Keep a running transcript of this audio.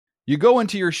You go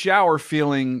into your shower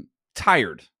feeling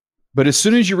tired, but as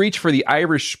soon as you reach for the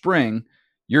Irish Spring,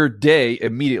 your day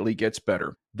immediately gets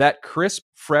better. That crisp,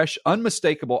 fresh,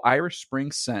 unmistakable Irish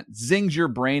Spring scent zings your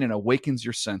brain and awakens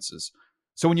your senses.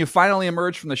 So when you finally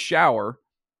emerge from the shower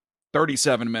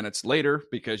 37 minutes later,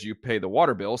 because you pay the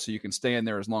water bill so you can stay in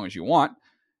there as long as you want,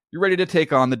 you're ready to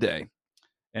take on the day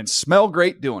and smell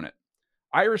great doing it.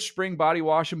 Irish Spring Body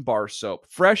Wash and Bar Soap.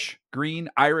 Fresh, green,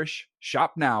 Irish.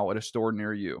 Shop now at a store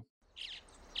near you.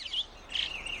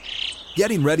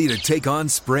 Getting ready to take on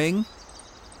spring?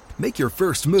 Make your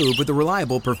first move with the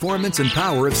reliable performance and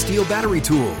power of Steel battery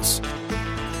tools.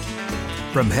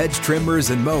 From hedge trimmers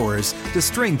and mowers to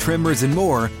string trimmers and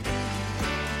more,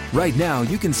 right now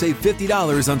you can save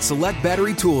 $50 on select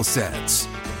battery tool sets.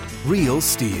 Real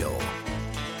Steel.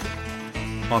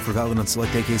 Offer valid on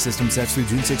select AK system sets through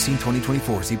June 16,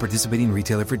 2024. See participating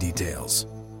retailer for details.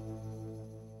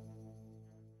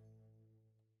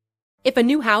 If a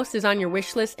new house is on your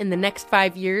wish list in the next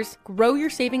 5 years, grow your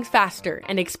savings faster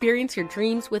and experience your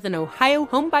dreams with an Ohio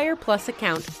Homebuyer Plus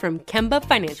account from Kemba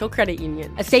Financial Credit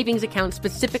Union. A savings account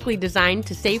specifically designed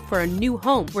to save for a new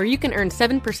home where you can earn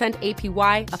 7%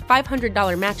 APY, a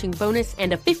 $500 matching bonus,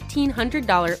 and a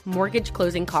 $1,500 mortgage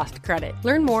closing cost credit.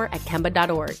 Learn more at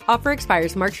Kemba.org. Offer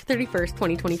expires March 31st,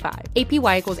 2025.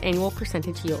 APY equals annual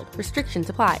percentage yield. Restrictions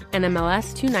apply.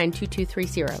 NMLS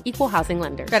 292230. Equal housing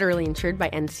lender. Federally insured by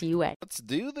NCUA. Let's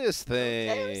do this thing.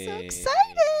 I'm so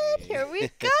excited. Here we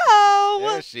go.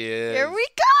 There she is. Here we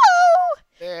go.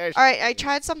 There she All right, I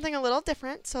tried something a little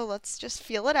different, so let's just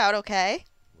feel it out, okay?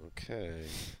 Okay.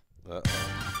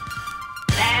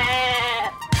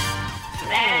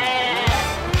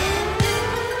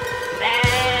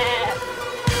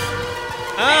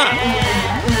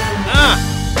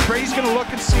 Trey's going to look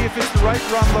and see if it's the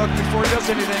right run look before he does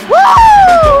anything. Woo!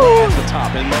 At the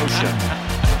top in motion.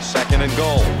 Second and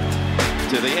goal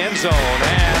to the end zone,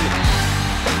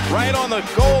 and right on the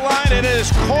goal line, it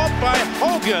is caught by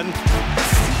Hogan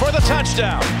for the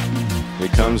touchdown. Here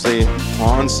comes the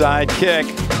onside kick,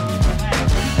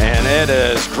 and it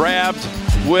is grabbed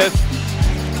with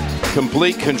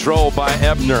complete control by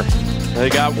Ebner. They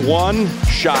got one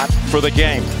shot for the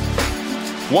game.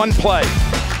 One play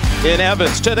in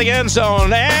Evans to the end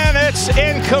zone, and it's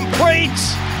incomplete.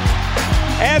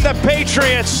 And the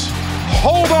Patriots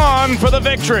hold on for the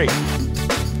victory.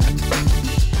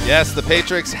 Yes, the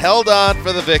Patriots held on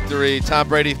for the victory. Tom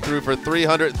Brady threw for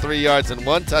 303 yards and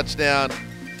one touchdown.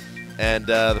 And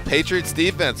the Patriots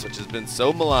defense, which has been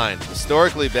so maligned,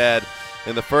 historically bad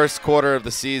in the first quarter of the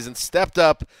season, stepped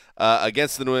up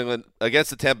against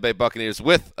the Tampa Bay Buccaneers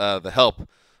with the help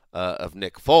of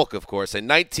Nick Folk, of course. A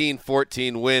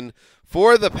 19-14 win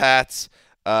for the Pats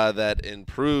that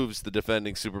improves the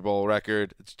defending Super Bowl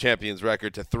record, its champions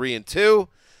record, to 3-2.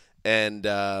 And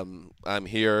I'm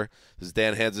here. This is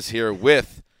Dan Hanzus here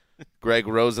with Greg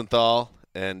Rosenthal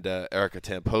and Erica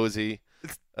Tamposi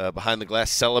behind the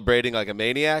glass celebrating like a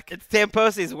maniac. It's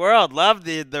Tamposi's World. Love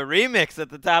the remix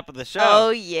at the top of the show. Oh,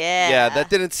 yeah. Yeah,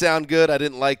 that didn't sound good. I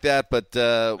didn't like that, but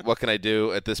what can I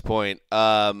do at this point?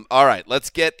 All right, let's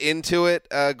get into it,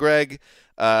 Greg.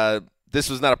 This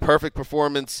was not a perfect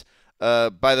performance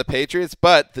by the Patriots,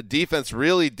 but the defense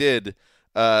really did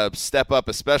step up,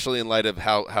 especially in light of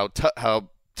how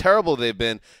terrible they've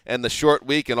been and the short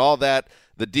week and all that.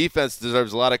 The defense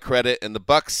deserves a lot of credit, and the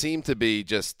Bucs seem to be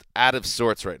just out of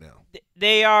sorts right now.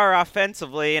 They are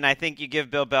offensively, and I think you give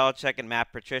Bill Belichick and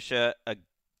Matt Patricia a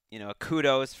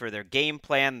kudos for their game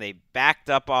plan. They backed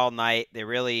up all night. They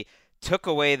really took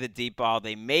away the deep ball.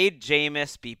 They made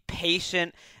Jameis be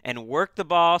patient and work the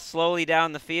ball slowly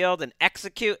down the field and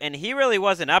execute, and he really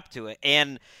wasn't up to it.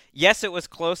 And yes, it was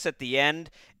close at the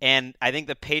end, and I think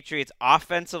the Patriots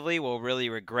offensively will really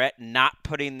regret not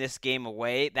putting this game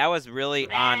away. That was really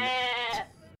on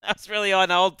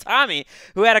old Tommy,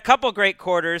 who had a couple great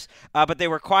quarters, but they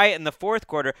were quiet in the fourth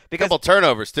quarter. Because a couple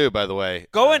turnovers, too, by the way,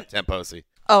 Tamposi.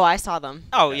 Oh, I saw them.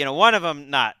 Oh, one of them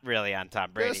not really on Tom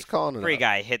Brady. Just calling it Free out.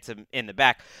 guy hits him in the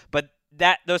back. But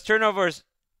those turnovers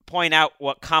point out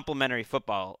what complimentary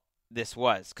football this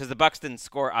was, because the Bucs didn't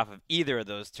score off of either of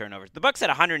those turnovers. The Bucs had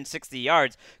 160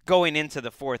 yards going into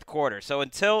the fourth quarter. So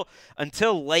until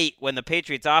late, when the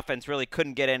Patriots offense really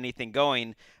couldn't get anything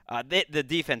going, the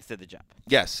defense did the job.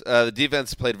 Yes, the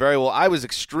defense played very well. I was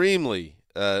extremely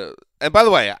and by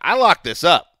the way, I locked this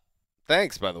up.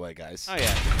 Thanks, by the way, guys. Oh,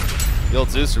 yeah. The old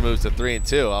Zeuser moves to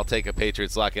 3-2. I'll take a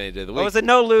Patriots lock any day of the week. It was a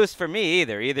no lose for me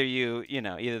either. Either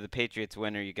either the Patriots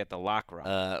win or you get the lock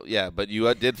run. Yeah, but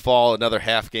you did fall another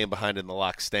half game behind in the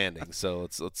lock standing. So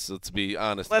let's be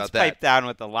honest about that. Let's pipe down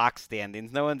with the lock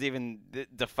standings. No one's even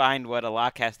defined what a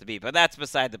lock has to be, but that's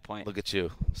beside the point. Look at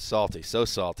you, salty, so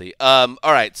salty. All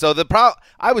right, so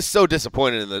I was so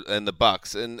disappointed in the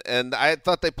Bucs, and I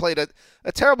thought they played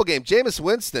a terrible game. Jameis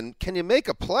Winston, can you make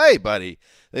a play, buddy?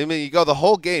 I mean, you go the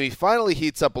whole game. He finally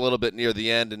heats up a little bit near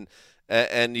the end,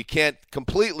 and you can't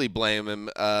completely blame him.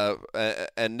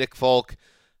 And Nick Folk,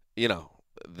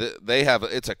 they have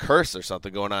it's a curse or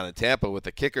something going on in Tampa with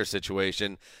the kicker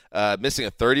situation, missing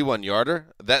a 31-yarder.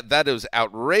 That is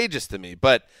outrageous to me.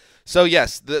 But so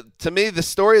yes, to me the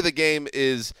story of the game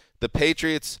is the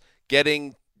Patriots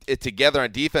getting it together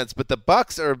on defense, but the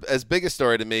Bucs are as big a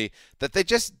story to me that they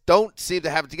just don't seem to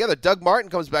have it together. Doug Martin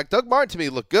comes back. Doug Martin to me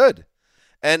looked good.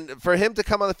 And for him to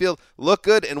come on the field, look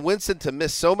good, and Winston to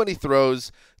miss so many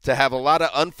throws, to have a lot of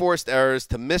unforced errors,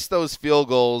 to miss those field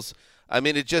goals, I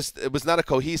mean, it was not a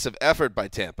cohesive effort by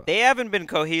Tampa. They haven't been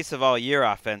cohesive all year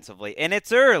offensively, and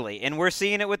it's early, and we're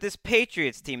seeing it with this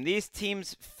Patriots team. These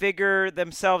teams figure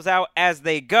themselves out as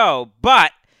they go,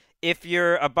 but if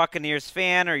you're a Buccaneers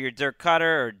fan or you're Dirk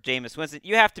Cutter or Jameis Winston,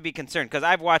 you have to be concerned because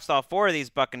I've watched all 4 of these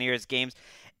Buccaneers games,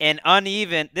 and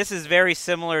uneven. This is very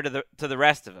similar to the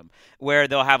rest of them, where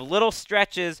they'll have little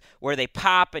stretches where they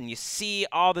pop and you see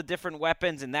all the different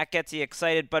weapons, and that gets you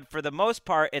excited. But for the most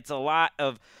part, it's a lot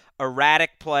of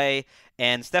erratic play.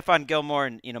 And Stephon Gilmore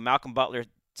and Malcolm Butler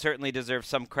certainly deserve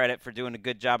some credit for doing a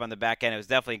good job on the back end. It was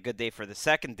definitely a good day for the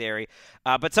secondary.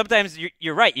 But sometimes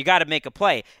you're right. You got to make a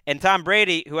play. And Tom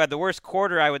Brady, who had the worst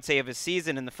quarter, I would say, of his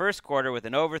season in the first quarter with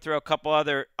an overthrow, a couple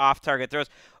other off-target throws,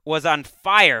 was on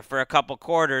fire for a couple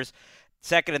quarters,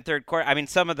 second and third quarter. I mean,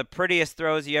 some of the prettiest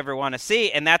throws you ever want to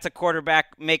see, and that's a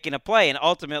quarterback making a play. And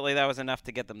ultimately, that was enough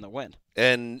to get them the win.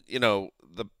 And,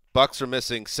 the Bucs are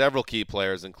missing several key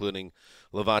players, including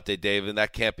Levante David, and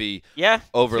that can't be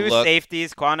overlooked. 2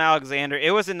 safeties, Quan Alexander.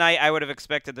 It was a night I would have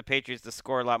expected the Patriots to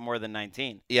score a lot more than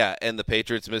 19. Yeah, and the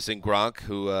Patriots missing Gronk,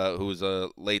 who was a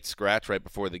late scratch right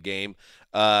before the game.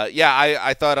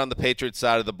 I thought on the Patriots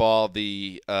side of the ball,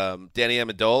 the Danny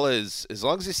Amendola is, as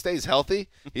long as he stays healthy,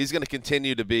 he's going to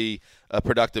continue to be a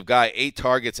productive guy. 8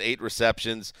 targets, 8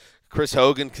 receptions. Chris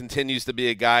Hogan continues to be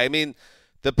a guy. I mean,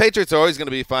 the Patriots are always going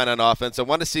to be fine on offense. I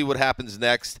want to see what happens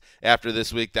next after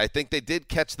this week. I think they did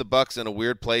catch the Bucs in a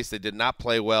weird place. They did not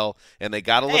play well, and they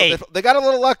got a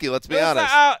little lucky. Let's be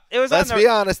honest. Let's be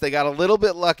honest. They got a little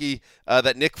bit lucky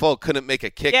that Nick Folk couldn't make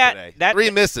a kick today. 3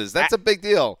 misses. That's a big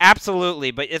deal. Absolutely,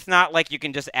 but it's not like you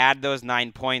can just add those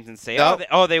 9 points and say,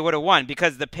 they would have won,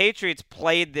 because the Patriots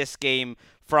played this game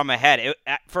from ahead.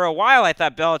 For a while, I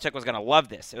thought Belichick was going to love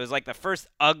this. It was like the first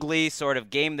ugly sort of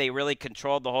game they really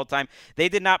controlled the whole time. They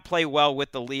did not play well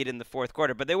with the lead in the fourth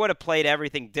quarter, but they would have played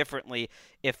everything differently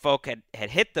if Folk had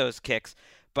hit those kicks.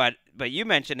 But you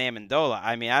mentioned Amendola.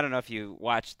 I mean, I don't know if you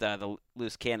watched the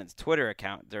Loose Cannon's Twitter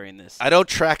account during this. I don't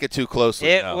track it too closely.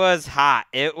 It was hot.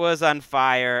 It was on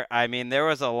fire. I mean, there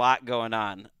was a lot going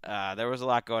on. I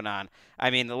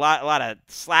mean, a lot of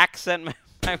slack sent my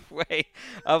way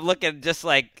of looking just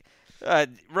like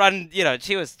run.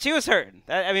 She was hurting.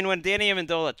 I mean, when Danny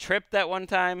Amendola tripped that one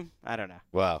time, I don't know.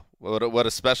 Wow, what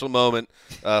a special moment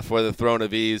for the throne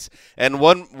of ease. And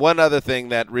one other thing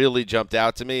that really jumped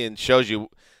out to me and shows you,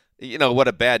 what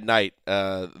a bad night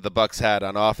the Bucs had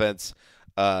on offense.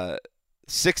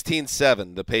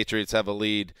 16-7, the Patriots have a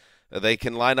lead. They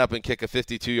can line up and kick a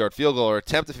 52-yard field goal or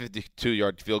attempt a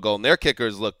 52-yard field goal, and their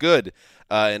kickers look good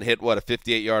and hit, a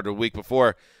 58-yarder a week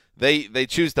before. They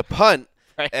choose to punt,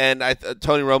 right. And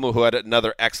Tony Romo, who had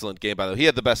another excellent game, by the way. He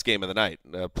had the best game of the night,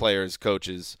 players,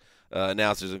 coaches,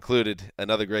 announcers included.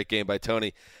 Another great game by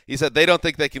Tony. He said they don't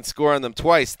think they can score on them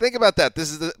twice. Think about that. This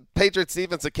is the Patriots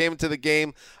defense that came into the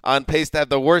game on pace to have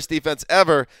the worst defense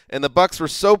ever, and the Bucs were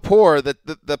so poor that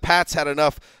the Pats had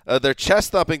enough their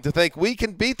chest thumping to think we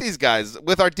can beat these guys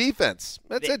with our defense.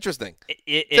 That's interesting.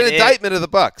 It's an indictment of the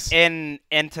Bucs.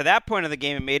 And to that point of the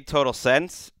game, it made total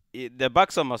sense. The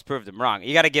Bucs almost proved them wrong.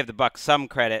 You got to give the Bucs some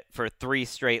credit for 3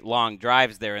 straight long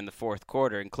drives there in the fourth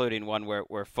quarter, including one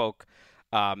where Folk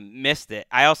missed it.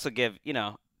 I also give,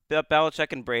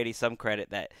 Belichick and Brady some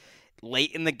credit that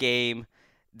late in the game,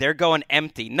 they're going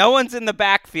empty. No one's in the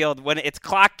backfield when it's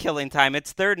clock killing time.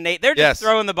 It's 3rd and 8. They're just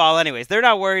throwing the ball anyways. They're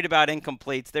not worried about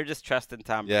incompletes. They're just trusting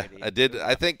Tom Brady. Yeah,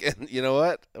 I think, you know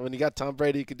what? When you got Tom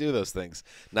Brady, you can do those things.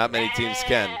 Not many teams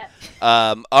can.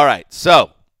 All right,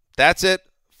 so that's it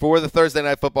for the Thursday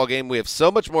Night Football game. We have so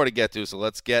much more to get to, so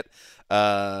let's get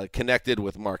connected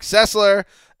with Mark Sessler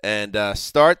and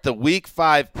start the Week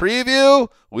 5 preview.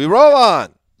 We roll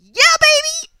on. Yeah,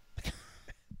 baby!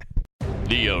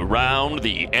 The Around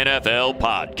the NFL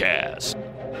podcast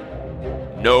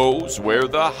knows where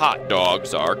the hot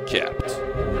dogs are kept.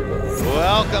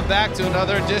 Welcome back to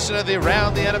another edition of the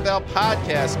Around the NFL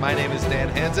podcast. My name is Dan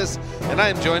Hansis, and I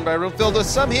am joined by a room filled with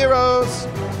some heroes,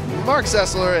 Mark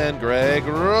Sessler and Greg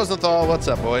Rosenthal. What's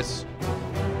up, boys?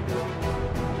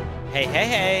 Hey, hey,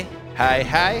 hey. Hi,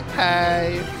 hi,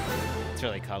 hi. It's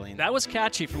really Colleen. That was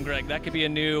catchy from Greg. That could be a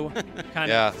new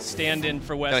kind of stand-in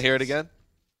for Wes. Can I hear it again?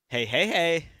 Hey, hey,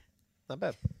 hey. Not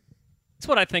bad. That's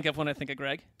what I think of when I think of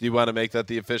Greg. Do you want to make that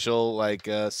the official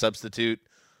substitute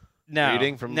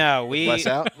reading from Wes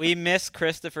out? We miss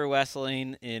Christopher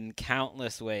Wesseling in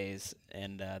countless ways,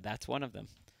 and that's one of them.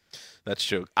 That's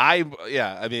true.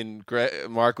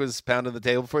 Mark was pounding the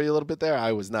table for you a little bit there.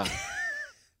 I was not.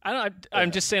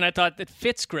 I'm just saying I thought it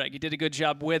fits Greg. You did a good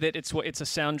job with it. It's a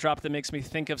sound drop that makes me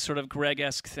think of sort of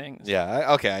Greg-esque things. Yeah,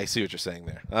 I see what you're saying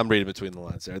there. I'm reading between the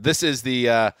lines there. This is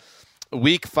the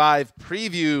Week 5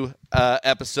 preview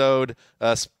episode,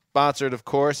 sponsored, of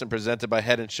course, and presented by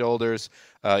Head & Shoulders.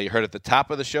 You heard at the top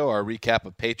of the show our recap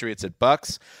of Patriots at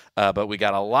Bucks, but we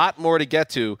got a lot more to get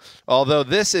to, although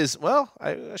this is,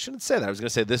 I shouldn't say that. I was going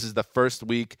to say this is the first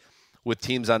week with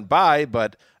teams on bye,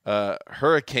 but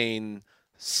hurricane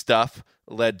stuff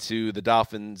led to the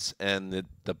Dolphins and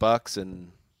the Bucks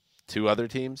and two other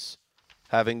teams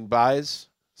having byes.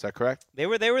 Is that correct? They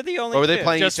were the only. Or were they two.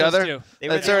 playing Just each other? two.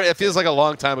 It feels like a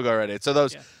long time ago already. So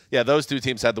those two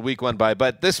teams had the Week 1 bye.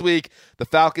 But this week, the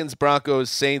Falcons,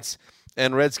 Broncos, Saints,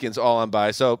 and Redskins all on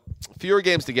bye. So fewer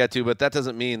games to get to, but that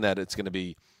doesn't mean that it's going to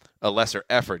be a lesser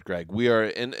effort, Greg.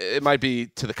 It might be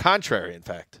to the contrary, in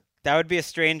fact. That would be a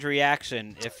strange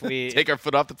reaction if we take our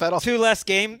foot off the pedal. 2 less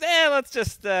games. Let's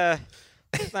just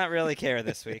not really care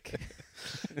this week.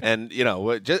 And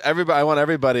just everybody. I want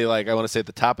everybody. I want to say at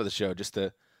the top of the show, just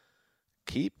to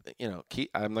keep. I'm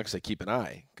not gonna say keep an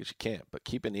eye because you can't, but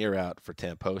keep an ear out for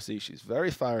Tamposi. She's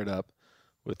very fired up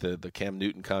with the Cam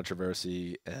Newton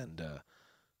controversy and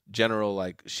general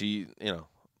she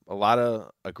a lot of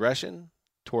aggression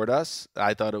toward us.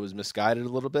 I thought it was misguided a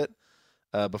little bit.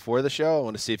 Before the show, I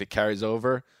want to see if it carries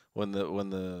over when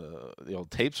the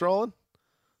old tape's rolling.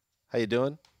 How you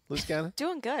doing, Liz Gannon?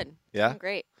 Doing good. Yeah? Doing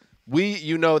great.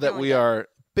 That we are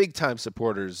big-time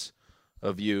supporters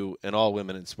of you and all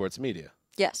women in sports media.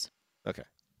 Yes. Okay.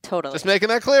 Totally. Just making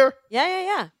that clear?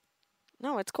 Yeah.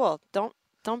 No, it's cool. Don't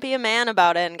be a man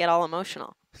about it and get all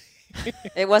emotional.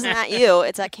 It wasn't at you.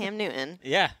 It's at Cam Newton.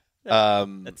 Yeah.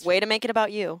 Way to make it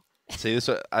about you. See this?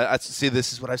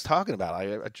 This is what I was talking about.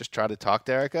 I just try to talk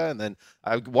to Erica, and then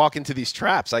I walk into these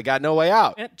traps. I got no way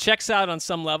out. It checks out on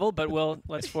some level, but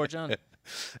let's forge on.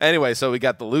 Anyway, so we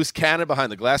got the loose cannon behind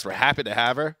the glass. We're happy to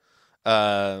have her,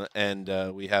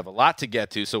 and we have a lot to get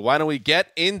to. So why don't we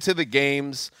get into the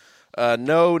games?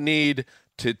 No need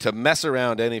to mess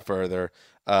around any further,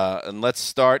 and let's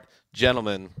start,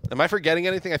 gentlemen. Am I forgetting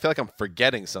anything? I feel like I'm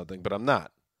forgetting something, but I'm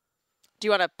not. Do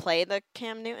you want to play the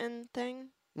Cam Newton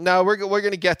thing? No, we're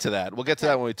going to get to that. We'll get to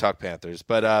that when we talk Panthers.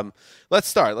 But let's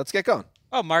start. Let's get going.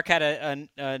 Oh, Mark had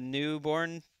a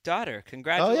newborn daughter.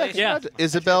 Congratulations. Oh, yeah.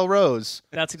 Isabel Rose.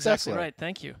 That's exactly Sessler. right.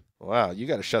 Thank you. Wow, you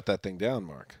got to shut that thing down,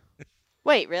 Mark.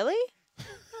 Wait, really?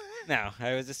 No,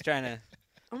 I was just trying to.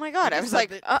 Oh my God! I was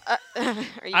like,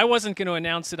 I wasn't going to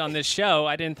announce it on this show.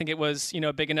 I didn't think it was,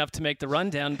 big enough to make the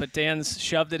rundown, but Dan's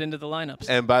shoved it into the lineups.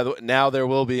 And by the way, now there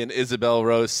will be an Isabel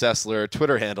Rose Sessler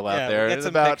Twitter handle out there we'll in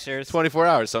about pictures. 24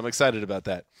 hours. So I'm excited about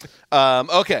that.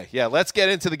 Okay, let's get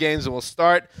into the games, and we'll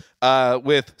start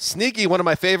with sneaky, one of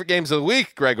my favorite games of the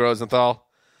week, Greg Rosenthal.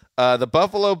 The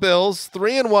Buffalo Bills,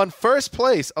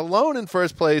 3-1, alone in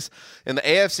first place in the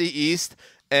AFC East.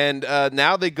 And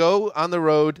now they go on the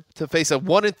road to face a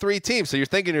 1-3 team. So you're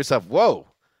thinking to yourself, whoa,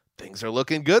 things are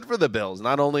looking good for the Bills.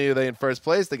 Not only are they in first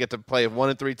place, they get to play a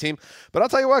 1-3 team. But I'll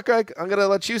tell you what, Greg, I'm going to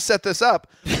let you set this up.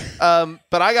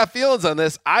 But I got feelings on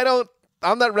this. I'm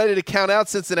not ready to count out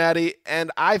Cincinnati,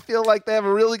 and I feel like they have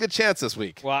a really good chance this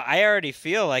week. Well, I already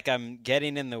feel like I'm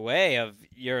getting in the way of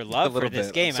your love for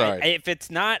this game. If it's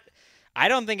not, I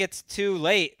don't think it's too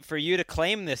late for you to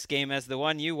claim this game as the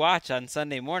one you watch on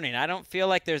Sunday morning. I don't feel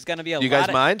like there's going to be a lot of... You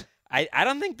guys mind? I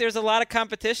don't think there's a lot of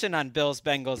competition on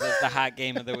Bills-Bengals as the hot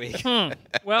game of the week.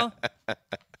 Well,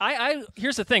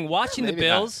 here's the thing. Watching the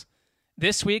Bills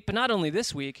this week, but not only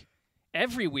this week,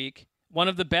 every week, one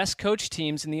of the best coach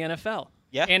teams in the NFL.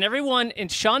 Yeah. And everyone,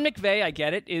 and Sean McVay, I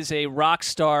get it, is a rock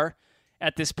star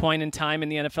at this point in time in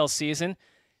the NFL season.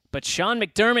 But Sean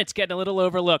McDermott's getting a little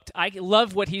overlooked. I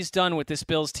love what he's done with this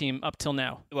Bills team up till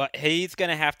now. Well, he's going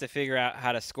to have to figure out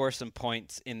how to score some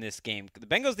points in this game. The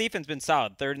Bengals defense has been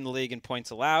solid, 3rd in the league in points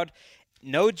allowed.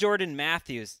 No Jordan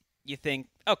Matthews. You think,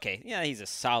 okay, yeah, he's a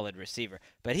solid receiver,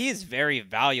 but he is very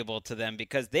valuable to them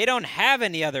because they don't have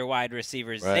any other wide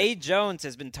receivers. Right. Zay Jones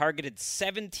has been targeted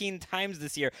 17 times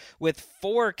this year with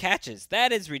 4 catches.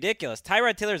 That is ridiculous.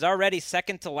 Tyrod Taylor is already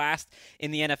second to last in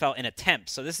the NFL in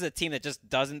attempts, so this is a team that just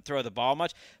doesn't throw the ball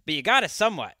much, but you got it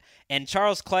somewhat. And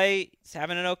Charles Clay is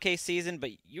having an okay season, but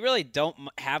you really don't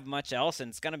have much else, and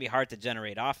it's going to be hard to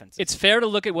generate offense. It's fair to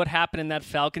look at what happened in that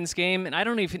Falcons game, and I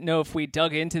don't even know if we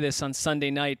dug into this on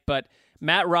Sunday night, but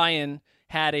Matt Ryan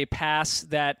had a pass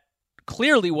that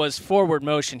clearly was forward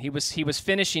motion. He was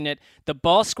finishing it. The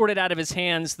ball squirted out of his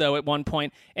hands, though, at one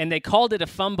point, and they called it a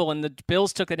fumble, and the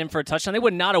Bills took it in for a touchdown. They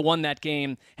would not have won that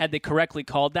game had they correctly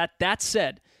called that. That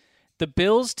said, the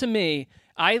Bills, to me,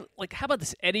 how about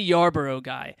this Eddie Yarborough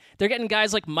guy? They're getting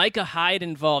guys like Micah Hyde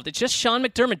involved. It's just Sean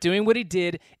McDermott doing what he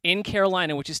did in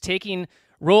Carolina, which is taking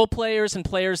role players and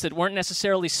players that weren't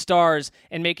necessarily stars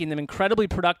and making them incredibly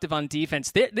productive on defense.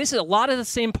 This is a lot of the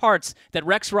same parts that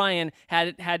Rex Ryan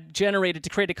had generated to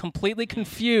create a completely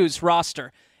confused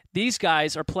roster. These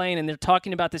guys are playing, and they're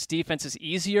talking about this defense is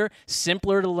easier,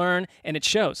 simpler to learn, and it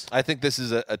shows. I think this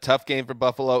is a tough game for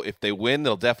Buffalo. If they win,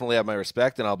 they'll definitely have my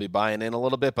respect, and I'll be buying in a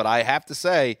little bit. But I have to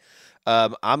say,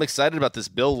 I'm excited about this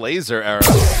Bill Lazor era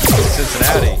in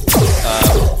Cincinnati.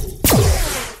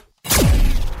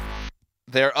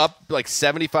 They're up like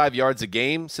 75 yards a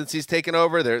game since he's taken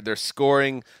over. They're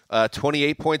scoring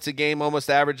 28 points a game, almost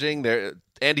averaging.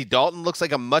 Andy Dalton looks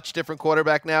like a much different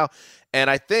quarterback now. And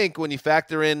I think when you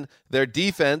factor in their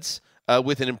defense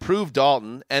with an improved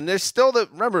Dalton, and there's still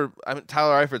Tyler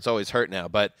Eifert's always hurt now,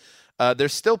 but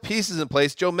there's still pieces in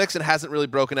place. Joe Mixon hasn't really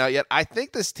broken out yet. I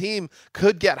think this team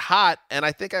could get hot, and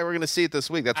I think we're going to see it this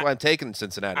week. That's why I'm taking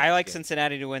Cincinnati. I like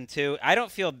Cincinnati to win, too. I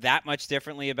don't feel that much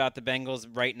differently about the Bengals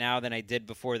right now than I did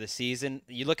before the season.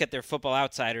 You look at their Football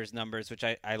Outsiders numbers, which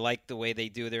I like the way they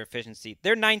do their efficiency.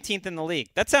 They're 19th in the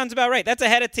league. That sounds about right. That's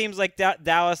ahead of teams like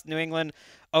Dallas, New England,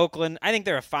 Oakland. I think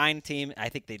they're a fine team. I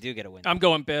think they do get a win. I'm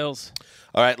going Bills.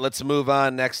 All right, let's move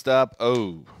on. Next up,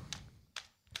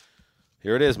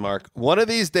 here it is, Mark. One of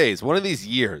these days, one of these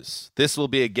years, this will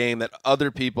be a game that other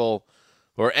people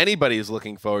or anybody is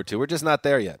looking forward to. We're just not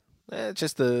there yet. It's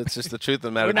just the truth of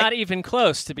the matter. We're not even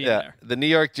close to being there. The New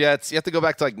York Jets, you have to go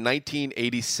back to like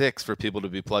 1986 for people to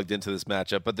be plugged into this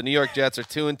matchup. But the New York Jets are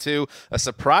 2-2, a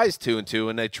surprise 2-2,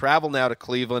 and they travel now to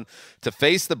Cleveland to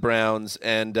face the Browns.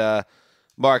 And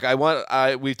Mark,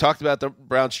 we've talked about the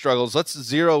Browns' struggles. Let's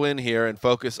zero in here and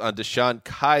focus on DeShone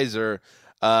Kizer.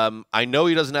 I know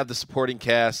he doesn't have the supporting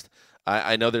cast.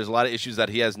 I know there's a lot of issues that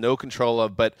he has no control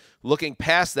of, but looking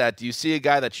past that, do you see a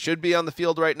guy that should be on the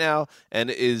field right now and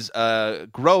is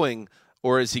growing,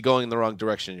 or is he going in the wrong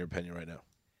direction in your opinion right now?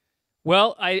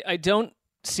 Well, I don't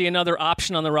see another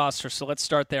option on the roster, so let's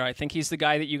start there. I think he's the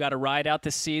guy that you got to ride out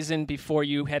this season before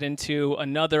you head into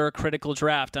another critical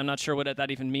draft. I'm not sure what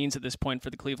that even means at this point for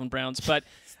the Cleveland Browns. But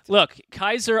look,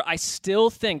 Kizer, I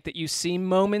still think that you see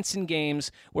moments in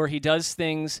games where he does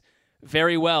things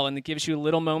very well, and it gives you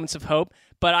little moments of hope.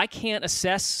 But I can't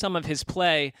assess some of his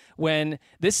play when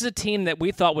this is a team that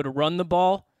we thought would run the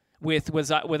ball with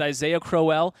Isaiah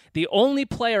Crowell. The only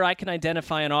player I can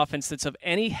identify on offense that's of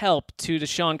any help to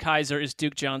DeShone Kizer is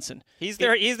Duke Johnson. He's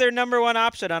their number one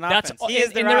option on offense. He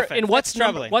is their offense. And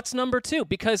what's number two?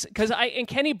 Because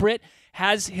Kenny Britt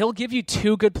he'll give you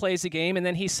 2 good plays a game, and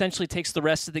then he essentially takes the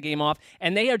rest of the game off.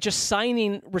 And they are just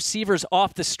signing receivers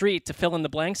off the street to fill in the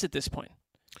blanks at this point.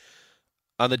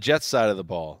 On the Jets side of the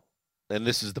ball, and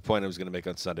this is the point I was going to make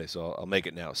on Sunday, so I'll make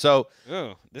it now. So,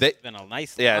 this has been a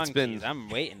nice long tease. I'm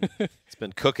waiting. It's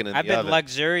been cooking in the oven. I've been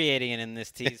luxuriating in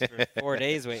this tease for 4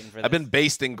 days waiting for this. I've been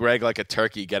basting Greg like a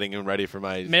turkey, getting him ready for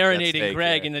my marinating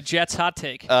Greg in the Jets hot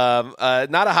take. Not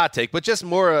a hot take, but just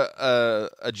more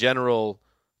a general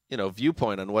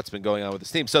viewpoint on what's been going on with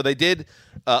this team. So they did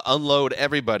unload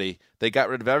everybody. They got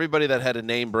rid of everybody that had a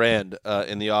name brand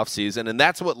in the offseason, and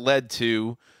that's what led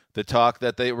to the talk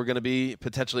that they were going to be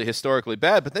potentially historically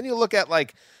bad. But then you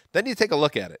take a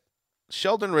look at it.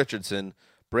 Sheldon Richardson,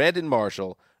 Brandon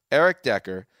Marshall, Eric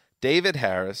Decker, David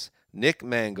Harris, Nick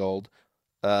Mangold,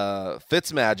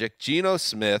 Fitzmagic, Geno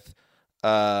Smith.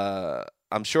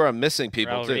 I'm sure I'm missing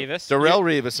people too. Darrelle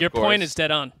Revis. Your point is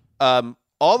dead on.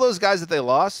 All those guys that they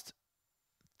lost,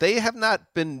 they have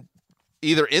not been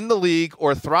either in the league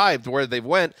or thrived where they've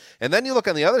went. And then you look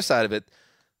on the other side of it.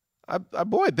 Our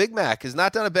boy, Big Mac, has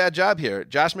not done a bad job here.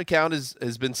 Josh McCown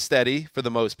has been steady for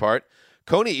the most part.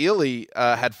 Coney Ealy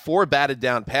had 4 batted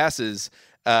down passes,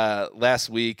 last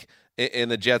week in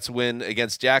the Jets win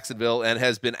against Jacksonville and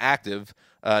has been active.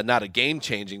 Not a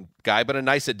game-changing guy, but a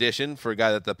nice addition for a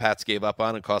guy that the Pats gave up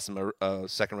on and cost them a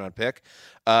second-round pick.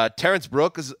 Terrence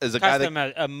Brooks is a guy that cost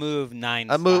them a move 9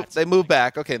 a move. spots. They moved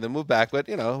back. Okay, they moved back, but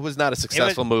it was not a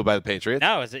successful move by the Patriots.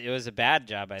 No, it was a bad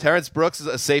job. Terrence Brooks is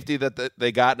a safety that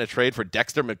they got in a trade for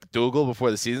Dexter McDougal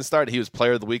before the season started. He was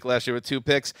Player of the Week last year with 2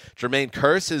 picks. Jermaine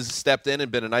Kearse has stepped in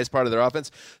and been a nice part of their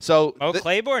offense. So Bo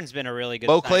Claiborne's been a really good.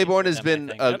 Bo Claiborne has them,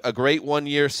 been a great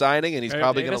 1-year signing, and he's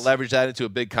probably going to leverage that into a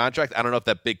big contract. I don't know if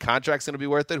that big contract's going to be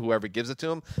worth it, whoever gives it to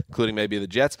him, including maybe the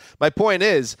Jets. My point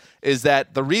is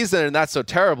that the reason they're not so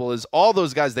terrible is all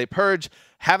those guys they purge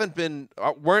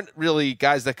weren't really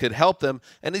guys that could help them,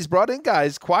 and he's brought in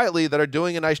guys quietly that are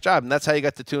doing a nice job, and that's how you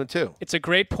got to 2-2. It's a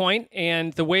great point,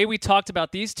 and the way we talked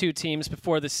about these two teams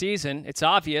before the season, it's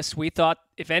obvious. We thought,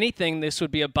 if anything, this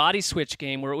would be a body switch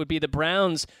game where it would be the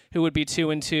Browns who would be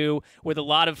 2-2 with a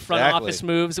lot of front office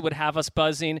moves that would have us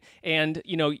buzzing, and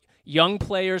young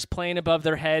players playing above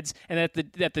their heads, and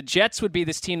that the Jets would be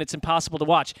this team that's impossible to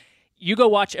watch. You go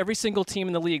watch every single team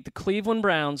in the league. The Cleveland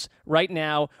Browns right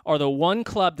now are the one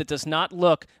club that does not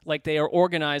look like they are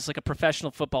organized like a professional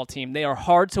football team. They are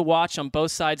hard to watch on both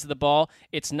sides of the ball.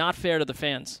 It's not fair to the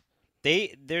fans.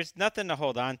 There's nothing to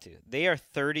hold on to. They are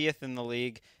 30th in the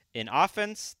league in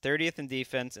offense, 30th in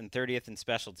defense, and 30th in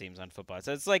special teams on football.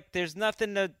 So it's like there's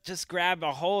nothing to just grab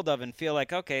a hold of and feel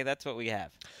like, okay, that's what we have.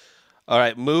 All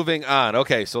right, moving on.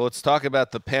 Okay, so let's talk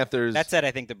about the Panthers. That said, I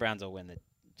think the Browns will win it.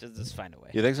 Just find a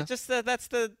way. You think so? Just that's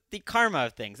the karma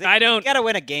of things. I don't. You got to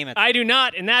win a game. I do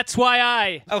not, and that's why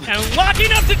I am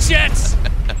locking up the Jets.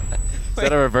 Is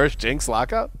that a reverse jinx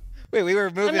lockup? Wait, we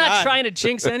were moving on. I'm not trying to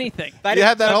jinx anything. You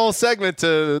had that whole segment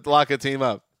to lock a team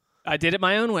up. I did it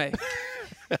my own way.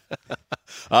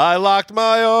 I locked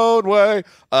my own way.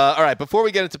 All right, before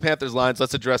we get into Panthers lines,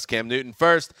 let's address Cam Newton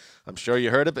first. I'm sure you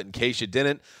heard it, but in case you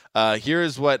didn't,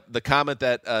 here's what the comment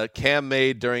that Cam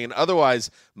made during an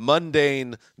otherwise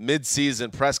mundane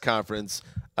midseason press conference.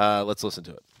 Let's listen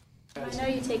to it. I know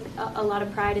you take a lot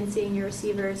of pride in seeing your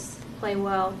receivers play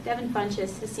well. Devin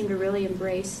Funchess has seemed to really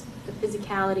embrace the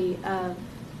physicality of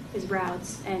his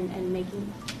routes and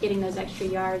getting those extra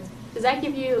yards. Does that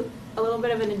give you a little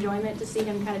bit of an enjoyment to see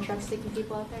him kind of truck sticking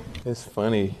people out there? It's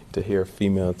funny to hear a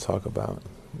female talk about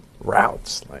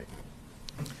routes.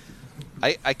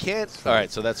 I can't. All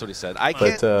right, so that's what he said. I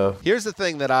can't. Here's the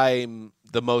thing that I'm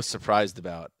the most surprised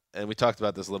about, and we talked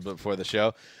about this a little bit before the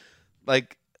show.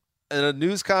 Like, in a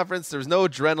news conference, there's no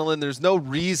adrenaline. There's no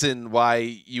reason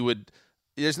why you would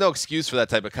 – there's no excuse for that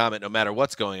type of comment no matter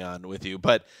what's going on with you.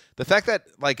 But the fact that,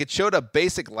 it showed a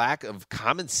basic lack of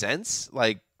common sense,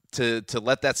 to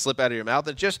let that slip out of your mouth,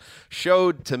 it just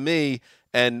showed to me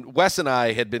 – and Wes and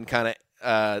I had been kind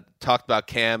of talked about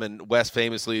Cam, and Wes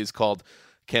famously is called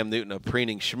Cam Newton a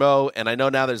preening schmo. And I know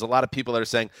now there's a lot of people that are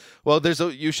saying, well,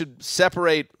 you should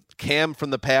separate Cam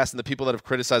from the past and the people that have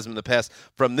criticized him in the past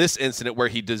from this incident where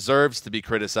he deserves to be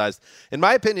criticized. In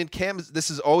my opinion, this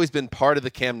has always been part of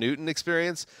the Cam Newton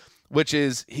experience, which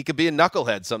is he could be a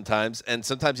knucklehead sometimes, and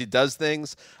sometimes he does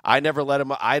things. I never let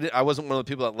him. I wasn't one of the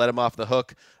people that let him off the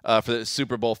hook for the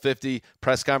Super Bowl 50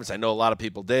 press conference. I know a lot of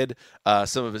people did.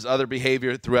 Some of his other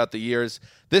behavior throughout the years.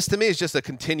 This, to me, is just a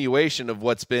continuation of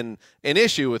what's been an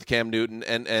issue with Cam Newton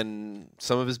and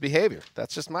some of his behavior.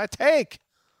 That's just my take.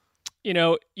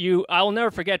 I'll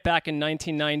never forget back in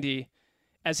 1990,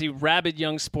 as a rabid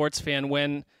young sports fan,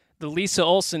 when the Lisa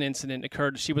Olson incident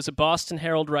occurred. She was a Boston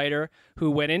Herald writer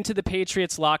who went into the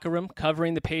Patriots locker room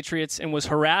covering the Patriots and was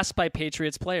harassed by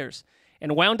Patriots players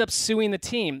and wound up suing the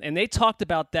team. And they talked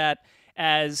about that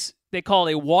as they call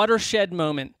it a watershed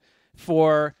moment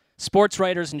for sports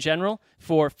writers in general,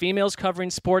 for females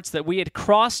covering sports, that we had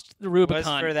crossed the Rubicon. It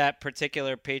was for that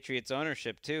particular Patriots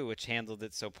ownership too, which handled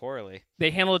it so poorly.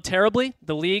 They handled it terribly.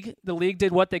 The league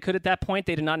did what they could at that point.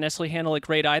 They did not necessarily handle it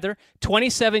great either.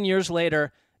 27 years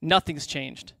later, nothing's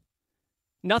changed.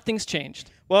 Nothing's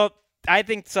changed. Well, I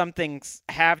think some things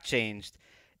have changed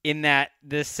in that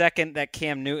the second that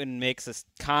Cam Newton makes a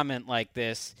comment like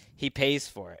this, he pays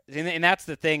for it. And that's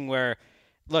the thing where,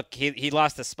 look, he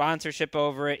lost a sponsorship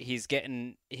over it. He's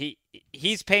paying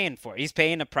for it. He's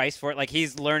paying a price for it.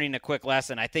 He's learning a quick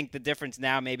lesson. I think the difference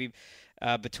now maybe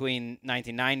between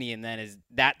 1990 and then is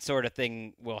that sort of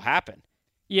thing will happen.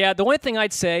 Yeah, the one thing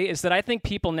I'd say is that I think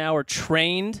people now are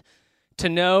trained to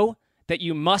know that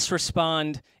you must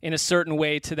respond in a certain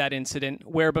way to that incident,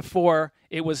 where before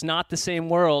it was not the same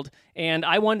world. And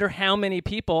I wonder how many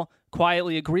people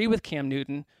quietly agree with Cam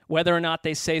Newton, whether or not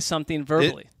they say something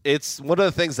verbally. It's one of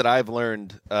the things that I've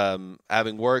learned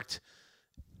having worked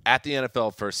at the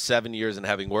NFL for 7 years and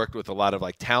having worked with a lot of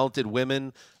like talented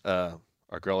women,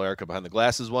 our girl Erica behind the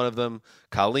glass is one of them,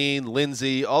 Colleen,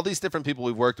 Lindsay, all these different people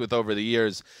we've worked with over the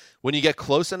years. When you get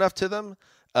close enough to them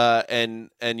and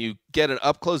you get an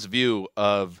up-close view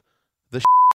of the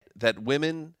that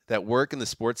women that work in the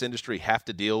sports industry have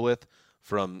to deal with,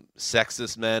 from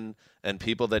sexist men and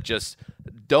people that just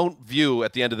don't view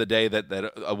at the end of the day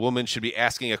that a woman should be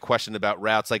asking a question about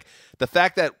routes. Like the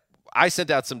fact that I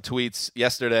sent out some tweets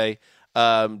yesterday,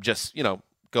 just,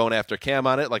 going after Cam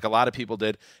on it, like a lot of people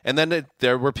did. And then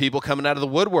there were people coming out of the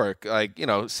woodwork, like,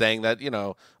 saying that,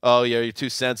 oh yeah, you're too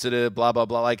sensitive, blah, blah,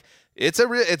 blah. Like it's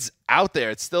out there.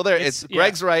 It's still there.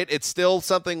 Greg's right. It's still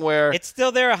something where it's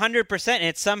still there 100%. And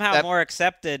it's somehow more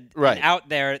accepted and out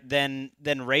there than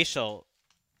racial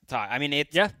talk. I mean,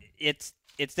 it's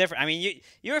different. I mean,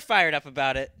 you were fired up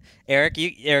about it,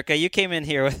 Erica. You came in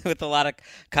here with a lot of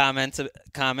comments.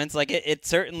 Like it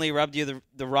certainly rubbed you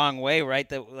the wrong way, right?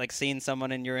 That like seeing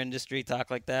someone in your industry talk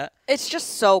like that. It's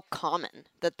just so common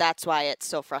that's why it's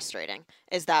so frustrating.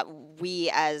 Is that we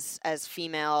as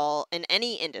female in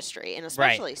any industry, and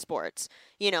especially sports,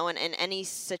 and in any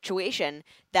situation,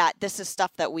 that this is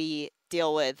stuff that we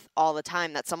deal with all the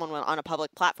time, that someone on a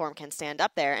public platform can stand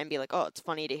up there and be like, oh, it's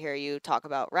funny to hear you talk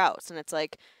about routes. And it's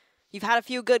like, you've had a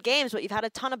few good games, but you've had a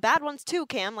ton of bad ones too,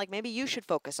 Cam. Like, maybe you should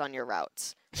focus on your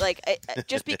routes. Like,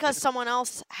 just because someone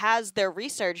else has their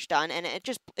research done, and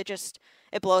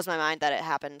it blows my mind that it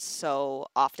happens so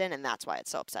often, and that's why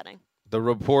it's so upsetting. The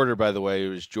reporter, by the way,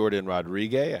 was Jordan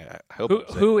Rodriguez. I hope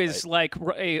who is like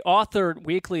a author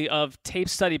weekly of tape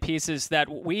study pieces that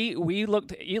we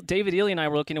looked. David Ely and I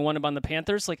were looking at one about the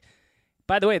Panthers. Like,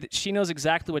 by the way, she knows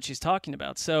exactly what she's talking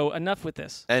about. So enough with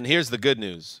this. And here's the good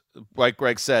news. Like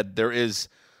Greg said, there is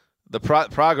the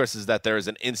progress is that there is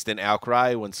an instant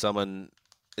outcry when someone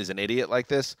is an idiot like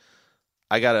this.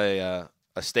 I got a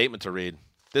statement to read.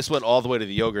 This went all the way to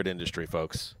the yogurt industry,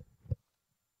 folks.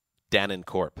 Dannon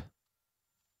Corp.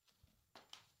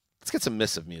 Let's get some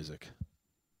missive music.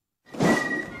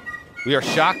 We are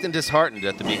shocked and disheartened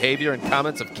at the behavior and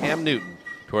comments of Cam Newton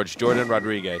towards Jordan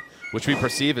Rodriguez, which we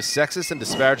perceive as sexist and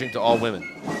disparaging to all women.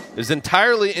 It is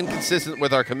entirely inconsistent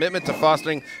with our commitment to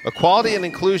fostering equality and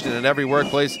inclusion in every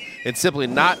workplace, and simply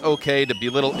not okay to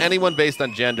belittle anyone based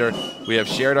on gender. We have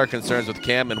shared our concerns with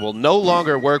Cam and will no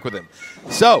longer work with him.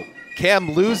 So,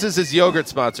 Cam loses his yogurt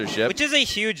sponsorship. Which is a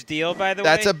huge deal, by the way.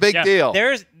 That's a big deal.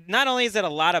 Not only is it a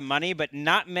lot of money, but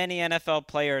not many NFL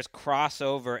players cross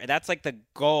over. And that's like the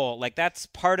goal. Like, that's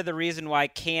part of the reason why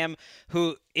Cam,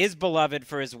 who is beloved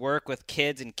for his work with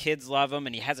kids, and kids love him,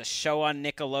 and he has a show on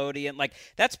Nickelodeon. Like,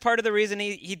 that's part of the reason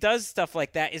he does stuff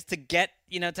like that, is to get,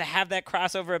 to have that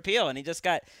crossover appeal. And he just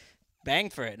got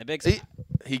banged for it in a big spot.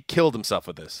 He killed himself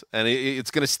with this, and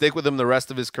it's going to stick with him the rest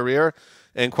of his career.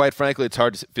 And quite frankly, it's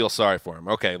hard to feel sorry for him.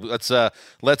 Okay,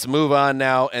 let's move on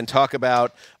now and talk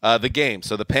about the game.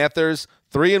 So the Panthers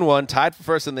 3-1, tied for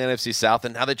first in the NFC South,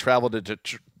 and now they travel to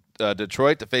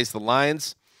Detroit to face the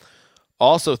Lions,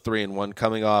 also 3-1,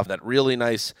 coming off that really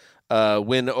nice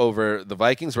win over the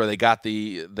Vikings, where they got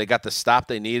the stop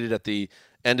they needed at the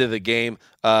end of the game.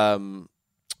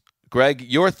 Greg,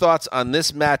 your thoughts on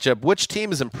this matchup? Which team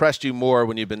has impressed you more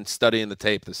when you've been studying the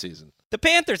tape this season? The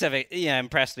Panthers have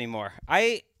impressed me more.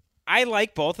 I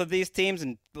like both of these teams,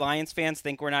 and Lions fans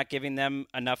think we're not giving them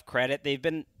enough credit. They're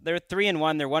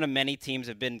 3-1. They're one of many teams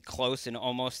that have been close in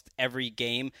almost every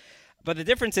game. But the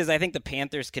difference is I think the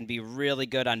Panthers can be really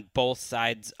good on both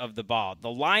sides of the ball. The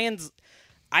Lions,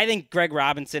 I think Greg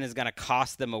Robinson is going to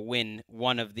cost them a win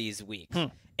one of these weeks.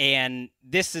 And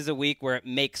this is a week where it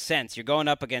makes sense. You're going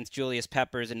up against Julius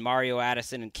Peppers and Mario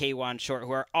Addison and K'Wan Short,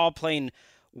 who are all playing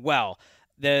well.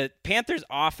 The Panthers'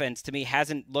 offense, to me,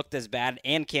 hasn't looked as bad,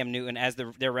 and Cam Newton, as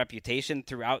their reputation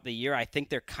throughout the year. I think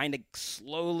they're kind of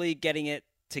slowly getting it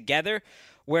together.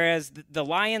 Whereas the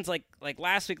Lions, like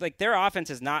last week, like their offense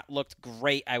has not looked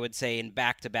great, I would say, in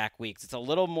back-to-back weeks. It's a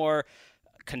little more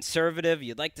conservative.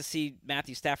 You'd like to see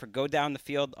Matthew Stafford go down the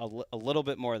field a little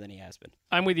bit more than he has been.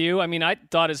 I'm with you. I mean, I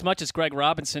thought as much as Greg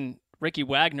Robinson, Ricky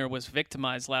Wagner was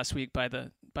victimized last week by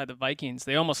the Vikings.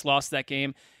 They almost lost that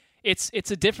game. It's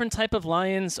a different type of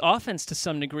Lions offense to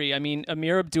some degree. I mean,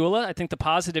 Amir Abdullah, I think the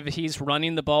positive, he's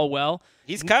running the ball well.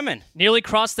 He's coming. Nearly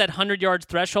crossed that 100-yard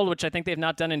threshold, which I think they've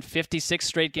not done in 56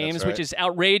 straight games, That's right. Which is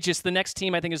outrageous. The next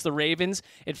team, I think, is the Ravens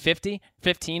at 15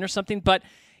 or something. But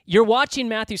you're watching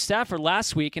Matthew Stafford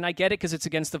last week, and I get it because it's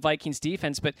against the Vikings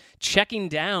defense, but checking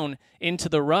down into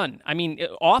the run. I mean,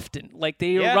 often. Like,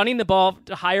 they are running the ball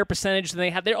to a higher percentage than they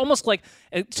have. They're almost like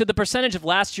to the percentage of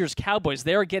last year's Cowboys.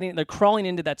 They're crawling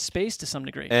into that space to some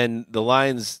degree. And the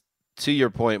Lions, to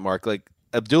your point, Mark, like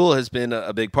Abdul has been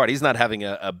a big part. He's not having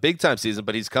a big-time season,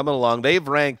 but he's coming along. They've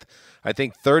ranked, I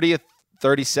think, 30th,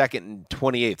 32nd, and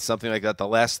 28th, something like that, the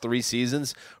last 3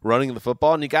 seasons running the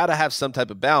football, and you got to have some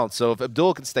type of balance. So if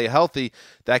Abdul can stay healthy,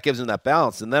 that gives him that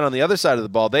balance. And then on the other side of the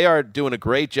ball, they are doing a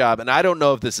great job, and I don't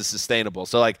know if this is sustainable.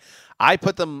 So,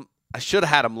 I should have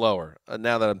had him lower.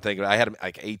 Now that I'm thinking, I had him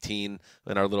like 18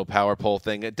 in our little power poll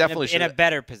thing. It definitely in a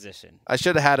better position. I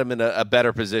should have had him in a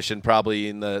better position, probably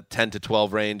in the 10 to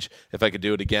 12 range if I could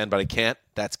do it again, but I can't.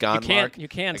 That's gone, Mark. You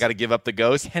can't. I got to give up the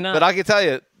ghost. Cannot. But I can tell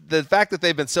you, the fact that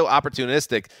they've been so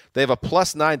opportunistic, they have a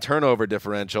 +9 turnover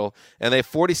differential, and they have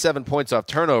 47 points off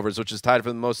turnovers, which is tied for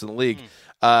the most in the league.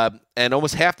 And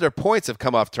almost half their points have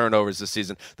come off turnovers this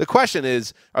season. The question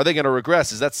is, are they going to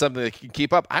regress? Is that something they can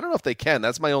keep up? I don't know if they can.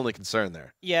 That's my only concern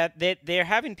there. Yeah, they're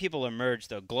having people emerge,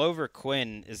 though. Glover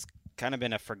Quinn is kind of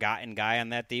been a forgotten guy on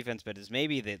that defense, but is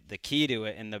maybe the key to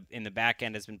it in the back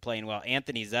end, has been playing well.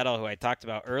 Anthony Zettel, who I talked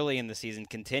about early in the season,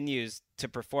 continues to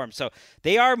perform. So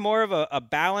they are more of a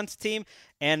balanced team,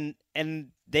 and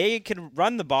they can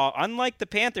run the ball, unlike the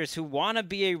Panthers, who want to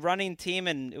be a running team,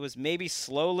 and it was maybe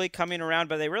slowly coming around,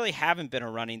 but they really haven't been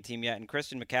a running team yet, and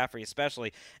Christian McCaffrey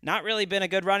especially, not really been a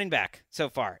good running back so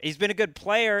far. He's been a good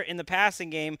player in the passing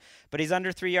game, but he's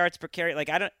under 3 yards per carry.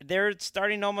 They're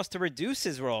starting almost to reduce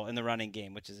his role in the running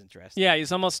game, which is interesting. Yeah,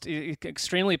 he's almost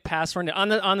extremely pass-oriented.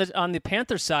 On the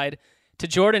Panthers side, to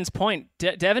Jordan's point,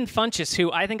 Devin Funchess,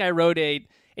 who I think I wrote a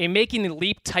making the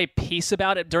leap type piece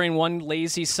about it during one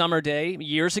lazy summer day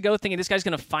years ago, thinking this guy's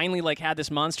going to finally have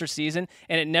this monster season,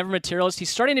 and it never materialized. He's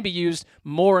starting to be used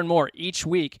more and more each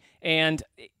week, and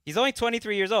he's only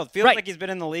 23 years old. Feels like he's been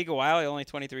in the league a while. He's only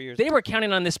 23 years old. They were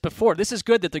counting on this before. This is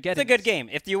good that they're getting. It's a good game.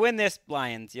 If you win this,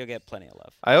 Lions, you'll get plenty of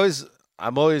love.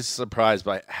 I'm always surprised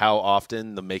by how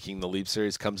often the Making the Leap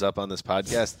series comes up on this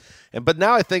podcast. But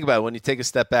now I think about it, when you take a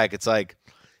step back, it's like,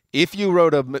 if you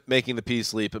wrote a Making the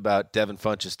Peace Leap about Devin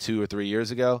Funchess 2 or 3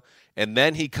 years ago, and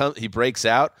then he breaks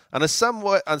out, on some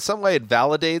way it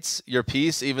validates your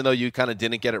piece, even though you kind of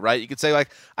didn't get it right. You could say,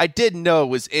 I did know it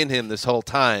was in him this whole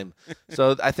time.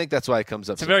 So I think that's why it comes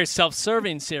up. It's a very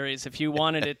self-serving series if you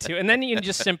wanted it to. And then you can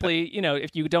just simply,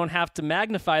 if you don't have to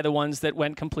magnify the ones that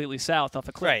went completely south off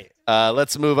a cliff. Right.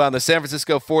 Let's move on. The San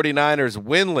Francisco 49ers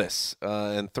winless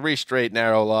and 3 straight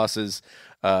narrow losses.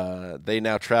 They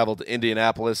now travel to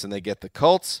Indianapolis, and they get the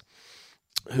Colts,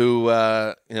 who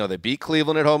they beat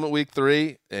Cleveland at home in Week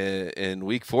 3. In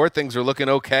Week 4, things are looking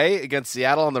okay against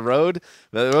Seattle on the road.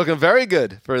 They're looking very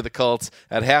good for the Colts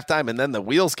at halftime, and then the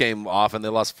wheels came off, and they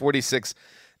lost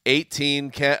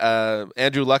 46-18.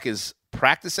 Andrew Luck is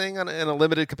practicing in a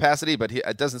limited capacity, but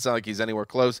it doesn't sound like he's anywhere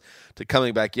close to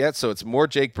coming back yet, so it's more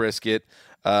Jake Brisket.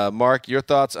 Mark, your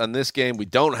thoughts on this game? We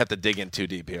don't have to dig in too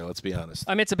deep here, let's be honest.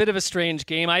 I mean, it's a bit of a strange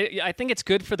game. I think it's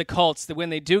good for the Colts that when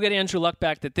they do get Andrew Luck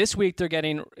back, that this week they're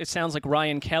getting, it sounds like,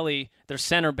 Ryan Kelly, their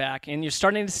center back, and you're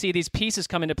starting to see these pieces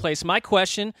come into place. My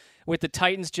question with the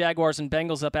Titans, Jaguars, and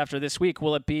Bengals up after this week,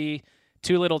 will it be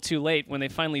too little too late when they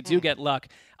finally do get Luck?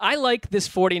 I like this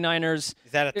 49ers.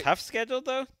 Is that a tough schedule,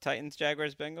 though? Titans,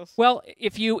 Jaguars, Bengals? Well,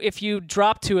 if you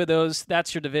drop 2 of those,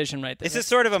 that's your division right there. This is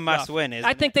sort of a must-win, isn't it?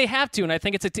 I think they have to, and I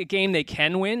think it's a game they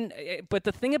can win. But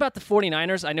the thing about the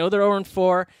 49ers, I know they're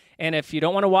 0-4, and if you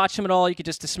don't want to watch them at all, you could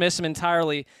just dismiss them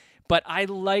entirely. But I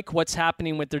like what's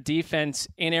happening with their defense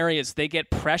in areas. They get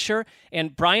pressure,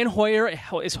 and Brian Hoyer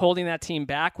is holding that team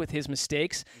back with his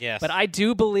mistakes. Yes. But I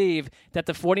do believe that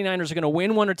the 49ers are going to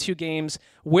win 1 or 2 games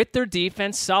with their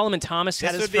defense. Solomon Thomas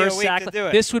had his first sack.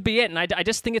 This would be it. And I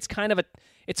just think it's kind of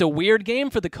a weird game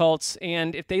for the Colts,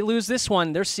 and if they lose this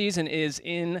one, their season is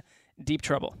in deep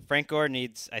trouble. Frank Gore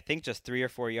needs, I think, just 3 or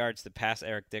 4 yards to pass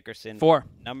Eric Dickerson. 4.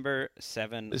 Number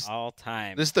 7 all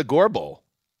time. This is the Gore Bowl.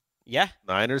 Yeah.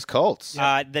 Niners, Colts.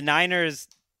 The Niners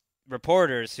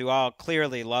reporters, who all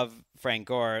clearly love Frank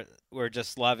Gore, were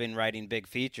just loving writing big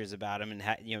features about him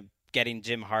and getting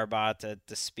Jim Harbaugh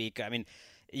to speak. I mean,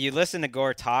 you listen to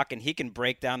Gore talk, and he can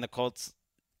break down the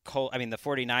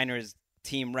 49ers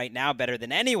team right now better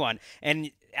than anyone. And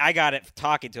I got it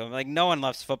talking to him. Like, no one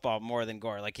loves football more than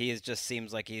Gore. Like, just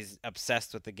seems like he's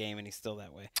obsessed with the game, and he's still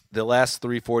that way. The last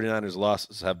 3 49ers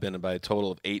losses have been by a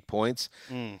total of 8 points.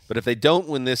 But if they don't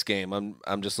win this game,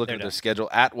 I'm just looking at their schedule.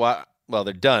 Well,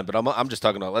 they're done, but I'm just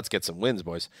talking about let's get some wins,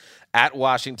 boys. At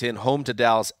Washington, home to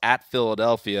Dallas, at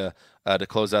Philadelphia to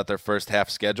close out their first half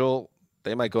schedule.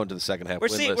 They might go into the second half. We're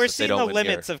seeing the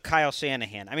limits of Kyle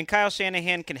Shanahan. I mean, Kyle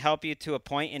Shanahan can help you to a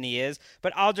point, and he is.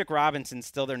 But Aldrick Robinson's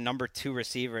still their number 2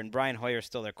 receiver, and Brian Hoyer's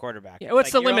still their quarterback. Yeah,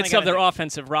 what's the limits of their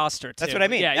offensive roster, too? That's what I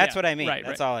mean. That's what I mean. Right,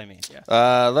 that's all I mean.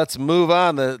 Yeah. Let's move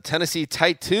on. The Tennessee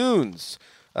Titans,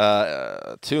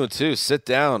 2-2. Sit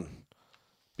down.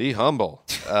 Be humble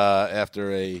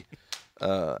after a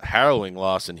harrowing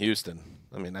loss in Houston.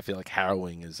 I mean, I feel like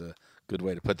harrowing is a good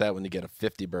way to put that when you get a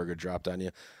 50-burger dropped on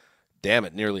you. Damn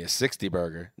it, nearly a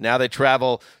 60-burger. Now they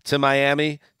travel to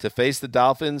Miami to face the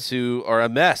Dolphins, who are a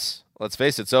mess. Let's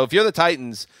face it. So if you're the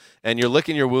Titans and you're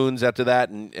licking your wounds after that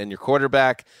and your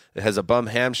quarterback has a bum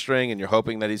hamstring and you're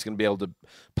hoping that he's going to be able to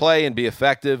play and be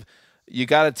effective, you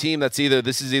got a team that's either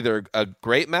a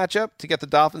great matchup to get the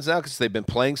Dolphins now because they've been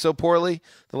playing so poorly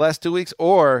the last 2 weeks,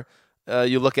 or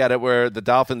you look at it where the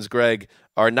Dolphins, Greg,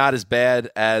 are not as bad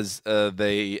as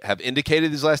they have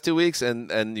indicated these last 2 weeks,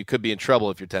 and you could be in trouble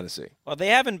if you're Tennessee. Well, they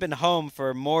haven't been home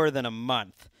for more than a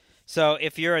month. So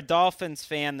if you're a Dolphins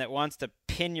fan that wants to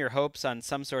pin your hopes on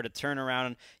some sort of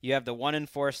turnaround, you have the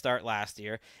 1-4 start last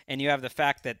year, and you have the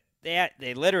fact that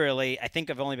they literally, I think,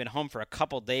 have only been home for a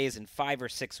couple days in 5 or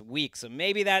 6 weeks. So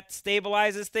maybe that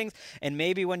stabilizes things. And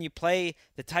maybe when you play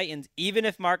the Titans, even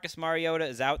if Marcus Mariota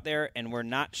is out there and we're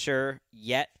not sure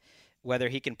yet whether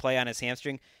he can play on his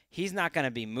hamstring, he's not going to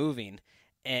be moving.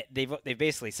 They've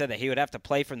basically said that he would have to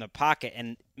play from the pocket,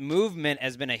 and movement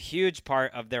has been a huge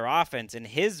part of their offense and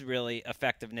his really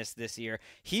effectiveness this year.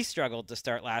 He struggled to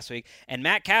start last week. And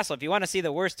Matt Castle, if you want to see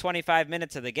the worst 25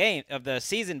 minutes of the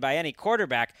season by any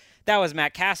quarterback, that was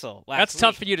Matt Castle last week. That's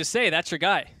tough for you to say. That's your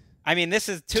guy. I mean, this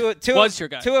is your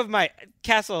guy. Two of my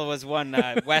Castle was one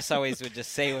Wes always would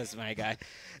just say was my guy.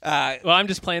 Well, I'm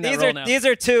just playing that role now. These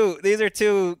are two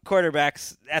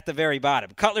quarterbacks at the very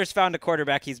bottom. Cutler's found a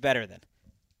quarterback he's better than.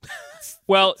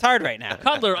 Well, it's hard right now.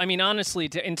 Cutler, I mean, honestly,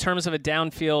 in terms of a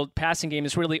downfield passing game,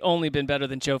 has really only been better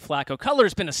than Joe Flacco.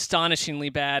 Cutler's been astonishingly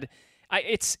bad.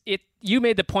 You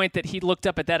made the point that he looked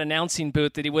up at that announcing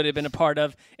booth that he would have been a part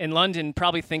of in London,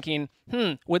 probably thinking,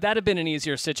 would that have been an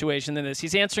easier situation than this?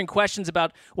 He's answering questions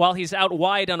about while he's out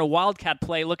wide on a wildcat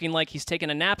play, looking like he's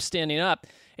taking a nap standing up.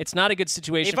 It's not a good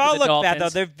situation for the Dolphins. They've all looked bad, though.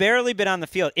 They've barely been on the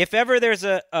field. If ever there's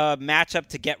a matchup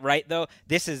to get right, though,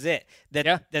 this is it.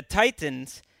 The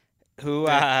Titans, who,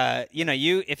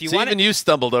 if you want even you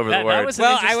stumbled over the word. It's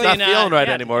not feeling right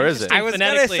anymore, is it? I was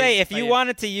going to say, if you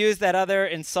wanted to use that other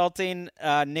insulting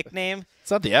nickname. It's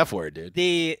not the F word, dude.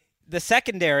 The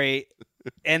secondary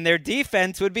and their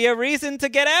defense would be a reason to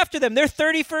get after them. They're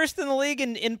 31st in the league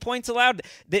in points allowed.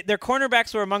 Their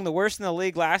cornerbacks were among the worst in the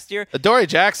league last year. Adoree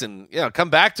Jackson,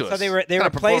 come back to us. So they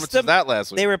replaced them. That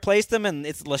last week. They replaced them, and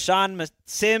it's LaShawn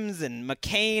Sims and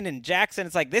McCain and Jackson.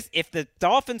 It's like this. If the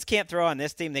Dolphins can't throw on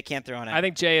this team, they can't throw on it. I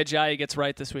think Jay Ajayi gets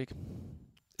right this week.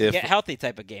 Get healthy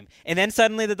type of game, and then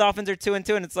suddenly the Dolphins are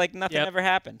 2-2, and it's like nothing ever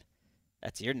happened.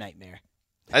 That's your nightmare.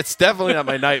 That's definitely not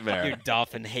my nightmare. You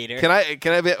Dolphin hater. Can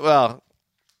I be Well,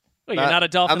 you're not a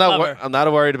Dolphin lover. I'm not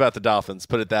worried about the Dolphins,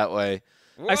 put it that way.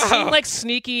 I've seen like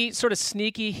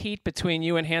sneaky heat between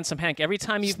you and Handsome Hank every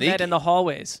time you've met in the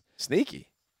hallways. Sneaky?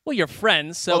 Well, you're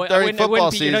friends, so during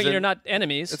football season, you're not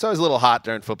enemies. It's always a little hot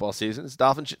during football season. It's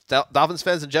Dolphins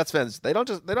fans and Jets fans. They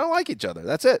don't like each other.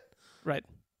 That's it. Right.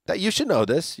 That you should know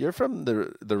this. You're from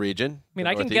the region. I mean,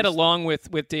 I can get along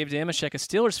with Dave Damashek, a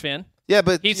Steelers fan. Yeah,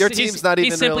 but your team's not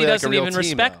even really like a real team. He simply doesn't even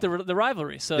respect the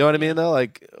rivalry. So you know what I mean, though?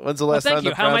 Like, when's the last time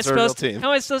the Browns were a real team?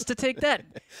 How am I supposed to take that?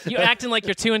 You acting like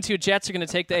your 2-2 Jets are going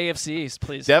to take the AFC East,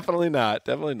 please. Definitely not.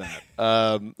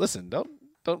 Listen, don't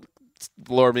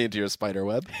lure me into your spider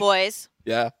web. Boys.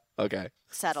 Yeah? Okay.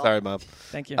 Settle. Sorry, Mom.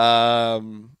 Thank you. By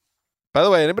the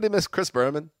way, anybody miss Chris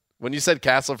Berman? When you said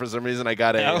Castle, for some reason, if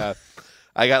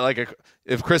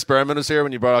Chris Berman was here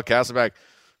when you brought out Castle back,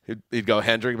 he'd go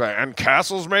Hendrick back, and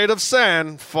castles made of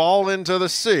sand fall into the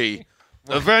sea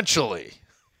eventually.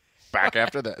 Back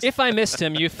after this. If I missed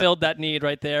him, you filled that need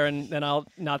right there, and then I'll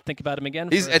not think about him again.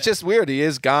 It's just weird. He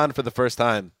is gone for the first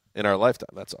time in our lifetime.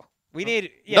 That's all.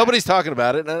 Nobody's talking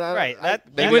about it. Right.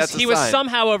 He was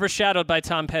somehow overshadowed by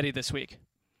Tom Petty this week.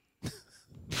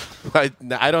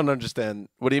 I don't understand.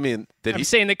 What do you mean? Did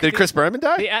Chris Berman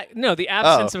die? The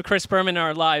absence of Chris Berman in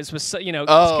our lives was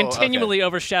continually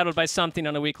overshadowed by something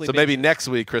on a weekly basis. So maybe next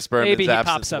week Chris Berman's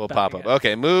absence will pop up.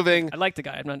 Okay, moving. I like the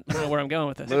guy. I don't know where I'm going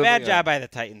with this. It's a bad job by the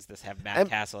Titans to have Matt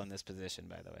Castle in this position,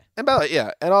 by the way.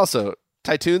 And also,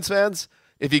 Titans fans,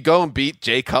 if you go and beat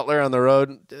Jay Cutler on the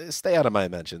road, stay out of my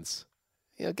mentions.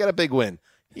 Get a big win.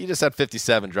 He just had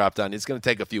 57 dropped on. It's going to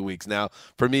take a few weeks now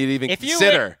for me to even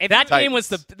consider. That game was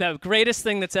the greatest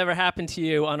thing that's ever happened to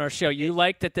you on our show. You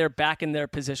like that they're back in their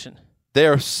position. They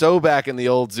are so back in the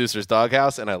old Zeusers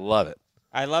doghouse, and I love it.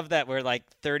 I love that we're like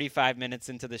 35 minutes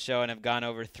into the show and have gone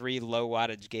over 3 low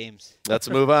wattage games. Let's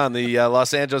move on. The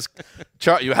Los Angeles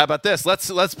how about this? Let's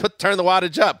turn the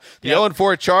wattage up. The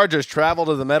 0-4 Chargers travel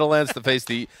to the Meadowlands to face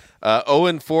the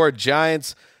 0-4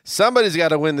 Giants. Somebody's got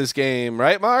to win this game,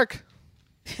 right, Mark?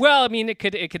 Well, I mean, it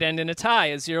could end in a tie,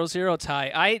 a 0-0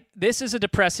 tie. This is a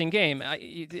depressing game.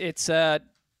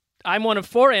 I'm one of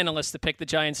 4 analysts that picked the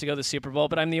Giants to go to the Super Bowl,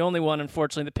 but I'm the only one,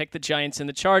 unfortunately, that picked the Giants and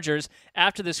the Chargers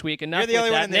after this week. Enough You're the with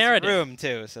only that one in narrative. this room,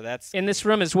 too, so that's... In this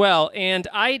room as well. And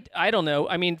I don't know.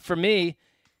 I mean, for me,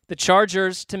 the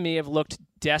Chargers, to me, have looked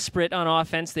desperate on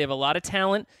offense. They have a lot of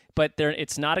talent, but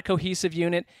it's not a cohesive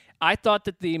unit. I thought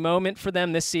that the moment for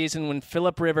them this season when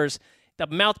Phillip Rivers, the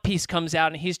mouthpiece comes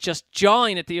out and he's just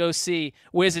jawing at the OC,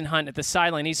 Whisenhunt, at the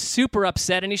sideline. He's super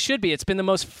upset, and he should be. It's been the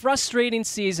most frustrating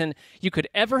season you could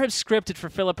ever have scripted for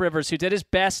Phillip Rivers, who did his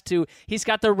best to. He's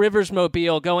got the Rivers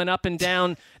Mobile going up and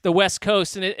down the West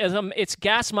Coast, and it's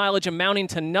gas mileage amounting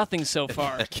to nothing so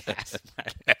far. Gas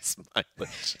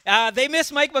mileage. They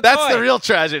miss Mike McCoy. That's the real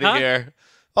tragedy here.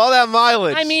 All that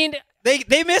mileage. I mean...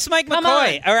 They miss Mike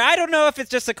McCoy. Or I don't know if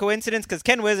it's just a coincidence because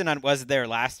Ken Whisenhunt was there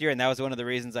last year, and that was one of the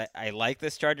reasons I like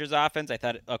this Chargers offense. I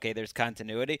thought, okay, there's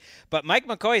continuity. But Mike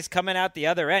McCoy's coming out the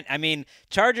other end. I mean,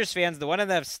 Chargers fans, the one that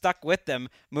have stuck with them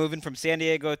moving from San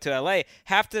Diego to L.A.,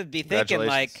 have to be thinking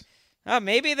like, oh,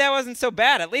 maybe that wasn't so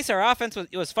bad. At least our offense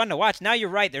was fun to watch. Now you're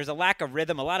right. There's a lack of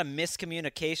rhythm, a lot of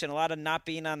miscommunication, a lot of not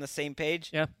being on the same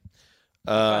page. Yeah.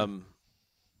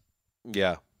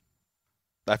 Yeah.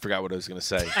 I forgot what I was going to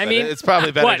say. I mean, it's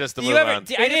probably better just to move on.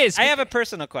 I have a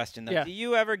personal question, though. Yeah. Do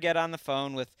you ever get on the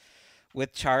phone with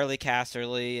Charlie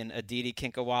Casserly and Aditi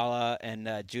Kinkawala and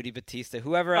Judy Batista,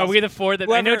 whoever else? Are we the 4 that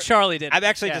I know Charlie did? I'm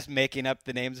actually just making up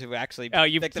the names who actually. Oh,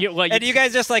 and do you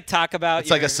guys just like talk about?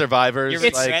 It's like a Survivors.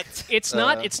 It's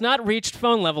not reached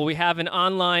phone level. We have an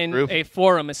online a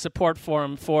forum, a support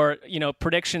forum for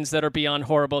predictions that are beyond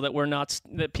horrible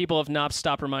that people have not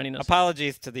stopped reminding us.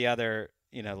 Apologies to the other.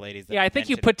 Ladies. Yeah, I think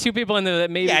you put 2 people in there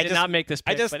that maybe did not make this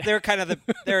pick. They're kind of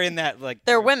they're in that like.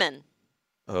 They're women.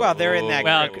 Well, they're in that.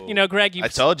 Well, group. Greg, I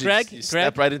told you, you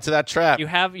step right into that trap. You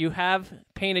have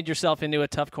painted yourself into a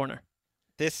tough corner.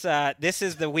 This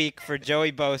is the week for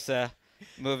Joey Bosa.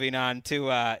 Moving on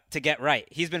to get right.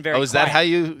 He's been very. Oh, is that how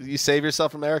you save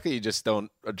yourself from Erica? You just don't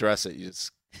address it. You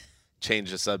just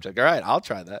change the subject. All right, I'll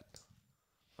try that.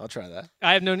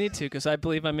 I have no need to because I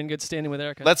believe I'm in good standing with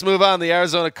Erica. Let's move on. The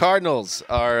Arizona Cardinals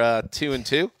are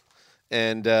 2-2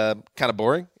 and kind of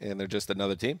boring, and they're just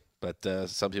another team. But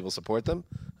some people support them,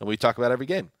 and we talk about every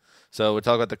game. So we'll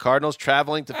talk about the Cardinals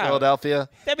traveling to Philadelphia.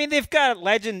 I mean, they've got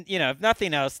legend, if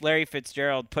nothing else, Larry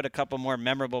Fitzgerald put a couple more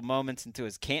memorable moments into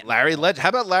his camp. How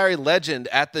about Larry Legend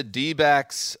at the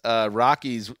D-backs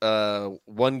Rockies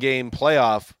one-game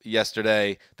playoff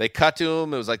yesterday? They cut to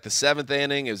him. It was like the 7th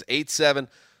inning. It was 8-7.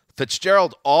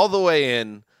 Fitzgerald all the way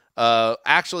in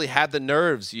actually had the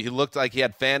nerves. He looked like he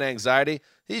had fan anxiety.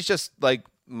 He's just like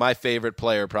my favorite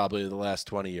player probably of the last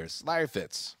 20 years. Larry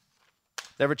Fitz.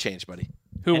 Never changed, buddy.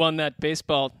 Who won that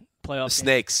baseball playoff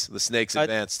game? The Snakes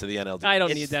advanced to the NLD. I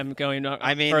don't need them going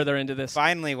further into this.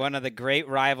 Finally, one of the great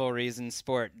rivalries in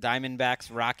sport, Diamondbacks,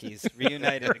 Rockies,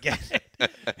 reunited again.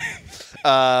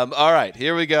 All right,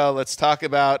 here we go. Let's talk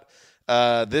about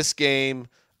this game.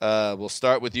 We'll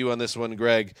start with you on this one,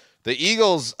 Greg. The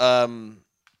Eagles, they're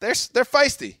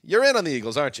feisty. You're in on the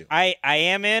Eagles, aren't you? I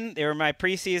am in. They were my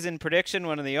preseason prediction,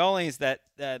 one of the onlys that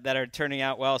are turning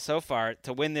out well so far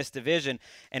to win this division.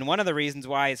 And one of the reasons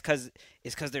why is because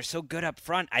they're so good up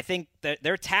front. I think that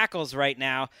their tackles right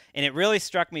now, and it really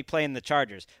struck me playing the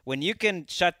Chargers, when you can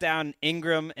shut down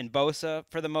Ingram and Bosa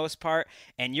for the most part,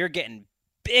 and you're getting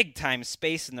big-time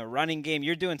space in the running game,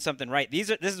 you're doing something right. This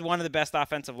is one of the best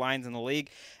offensive lines in the league,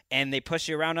 and they push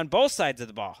you around on both sides of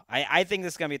the ball. I think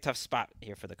this is going to be a tough spot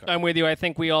here for the Cardinals. I'm with you. I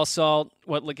think we all saw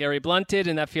what LeGarry Blount did,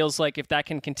 and that feels like if that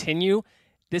can continue,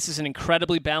 this is an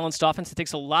incredibly balanced offense. It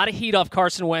takes a lot of heat off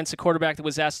Carson Wentz, a quarterback that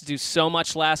was asked to do so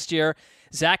much last year.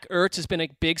 Zach Ertz has been a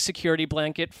big security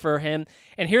blanket for him.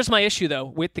 And here's my issue, though,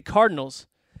 with the Cardinals.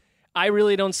 I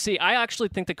really don't see. I actually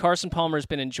think that Carson Palmer has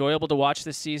been enjoyable to watch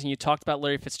this season. You talked about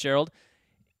Larry Fitzgerald.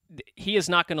 He is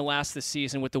not going to last this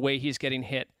season with the way he's getting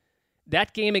hit.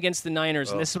 That game against the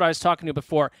Niners, and this is what I was talking to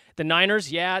before. The Niners,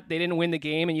 they didn't win the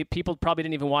game, and people probably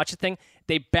didn't even watch the thing.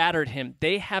 They battered him.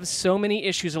 They have so many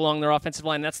issues along their offensive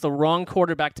line. That's the wrong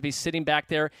quarterback to be sitting back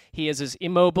there. He is as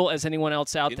immobile as anyone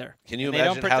else out there. Can you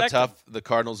imagine how tough the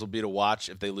Cardinals will be to watch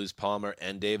if they lose Palmer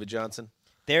and David Johnson?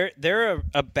 They're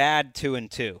a bad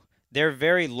 2-2. They're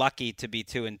very lucky to be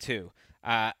 2-2.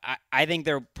 I think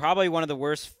they're probably one of the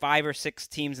worst 5 or 6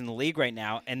 teams in the league right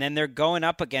now, and then they're going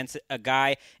up against a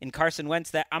guy in Carson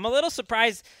Wentz that I'm a little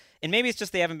surprised, and maybe it's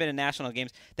just they haven't been in national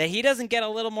games, that he doesn't get a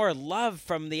little more love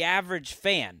from the average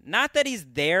fan. Not that he's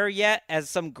there yet as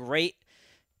some great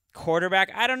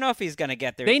quarterback. I don't know if he's going to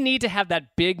get there. They need to have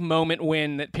that big moment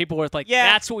win that people were like,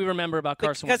 that's what we remember about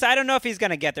Carson Wentz. Because I don't know if he's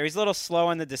going to get there. He's a little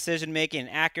slow in the decision-making and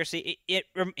accuracy.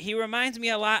 He reminds me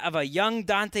a lot of a young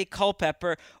Dante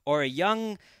Culpepper or a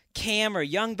young Cam or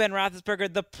young Ben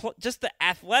Roethlisberger. Just the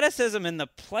athleticism and the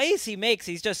plays he makes,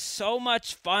 he's just so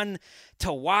much fun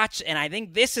to watch. And I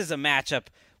think this is a matchup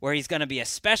where he's going to be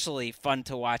especially fun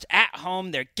to watch. At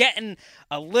home, they're getting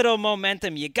a little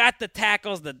momentum. You got the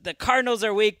tackles. The Cardinals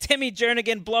are weak. Timmy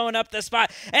Jernigan blowing up the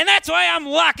spot. And that's why I'm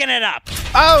locking it up.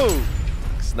 Oh!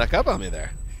 Snuck up on me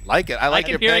there. Like it. I like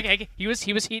your pick. He was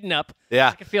heating up. Yeah.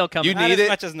 I can feel it coming. You need Not as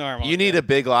much as normal. You need a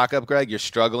big lockup, Greg. You're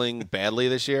struggling badly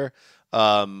this year.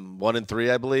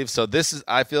 1-3, I believe. So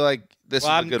I feel like this is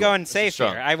a good I'm going one. safe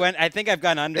here. I think I've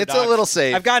gone underdogs. It's a little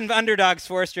safe. I've gotten underdogs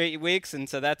 4 straight weeks, and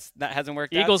so that hasn't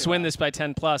worked out. Eagles win this by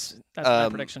 10+. That's my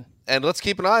prediction. And let's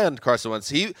keep an eye on Carson Wentz.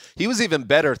 He was even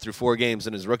better through 4 games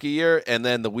in his rookie year, and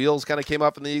then the wheels kind of came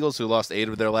off in the Eagles, who lost 8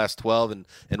 of their last 12,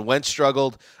 and Wentz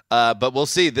struggled. But we'll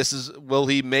see. Will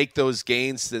he make those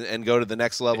gains and go to the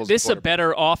next level? This is a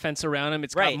better offense around him.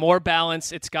 It's got more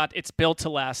balance. It's built to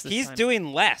last. He's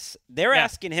doing less. They're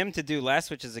asking him to do less,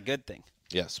 which is a good thing.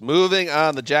 Yes. Moving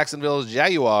on, the Jacksonville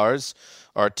Jaguars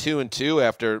are 2-2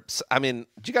 after. I mean,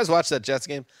 did you guys watch that Jets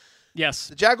game? Yes.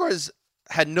 The Jaguars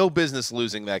had no business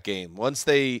losing that game. Once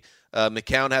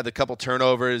McCown had a couple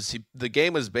turnovers, the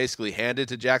game was basically handed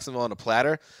to Jacksonville on a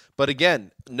platter. But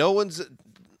again, no one's.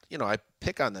 I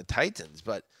pick on the Titans,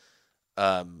 but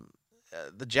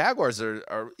the Jaguars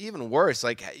are even worse.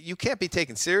 Like, you can't be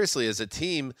taken seriously as a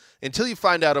team until you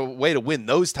find out a way to win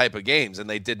those type of games, and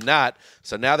they did not.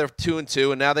 So now they're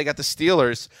 2-2, and now they got the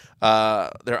Steelers.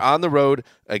 They're on the road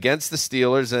against the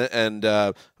Steelers, and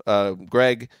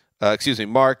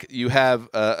Mark, you have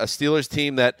a Steelers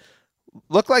team that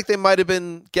looked like they might have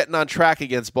been getting on track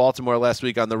against Baltimore last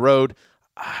week on the road.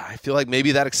 I feel like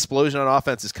maybe that explosion on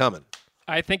offense is coming.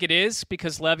 I think it is,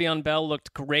 because Le'Veon Bell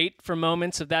looked great for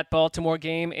moments of that Baltimore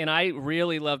game, and I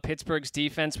really love Pittsburgh's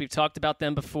defense. We've talked about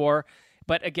them before.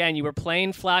 But again, you were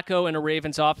playing Flacco in a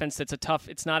Ravens offense that's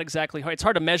it's not exactly hard. It's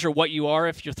hard to measure what you are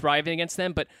if you're thriving against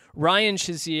them, but Ryan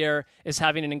Shazier is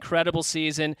having an incredible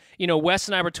season. Wes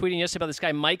and I were tweeting yesterday about this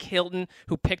guy, Mike Hilton,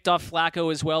 who picked off Flacco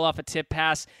as well off a tip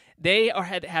pass. They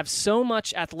have so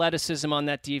much athleticism on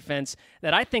that defense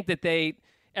that I think that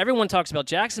everyone talks about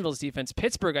Jacksonville's defense.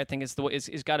 Pittsburgh, I think,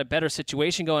 is got a better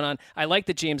situation going on. I like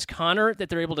that James Conner, that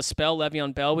they're able to spell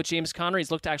Le'Veon Bell with James Conner.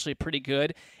 He's looked actually pretty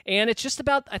good. And it's just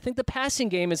about, I think the passing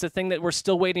game is the thing that we're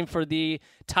still waiting for the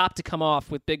top to come off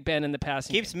with Big Ben in the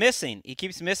passing game. He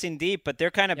keeps missing deep, but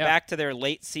they're kind of back to their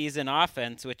late season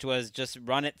offense, which was just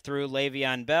run it through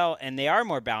Le'Veon Bell, and they are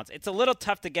more balanced. It's a little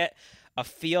tough to get a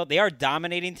feel. They are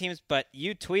dominating teams, but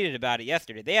you tweeted about it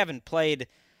yesterday. They haven't played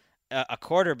a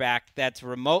quarterback that's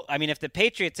remote. I mean, if the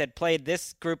Patriots had played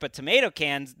this group of tomato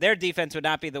cans, their defense would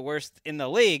not be the worst in the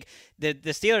league. The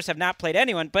Steelers have not played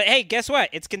anyone, but hey, guess what?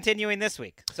 It's continuing this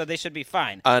week, so they should be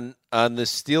fine. On the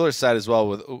Steelers side as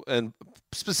well, and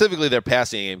specifically their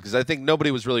passing game, because I think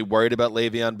nobody was really worried about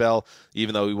Le'Veon Bell,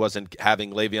 even though he wasn't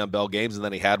having Le'Veon Bell games, and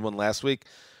then he had one last week.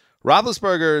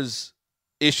 Roethlisberger's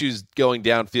issues going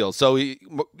downfield. So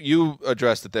you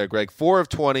addressed it there, Greg. 4 of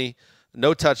 20.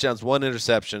 No touchdowns, 1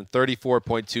 interception,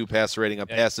 34.2 passer rating on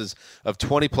passes of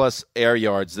 20-plus air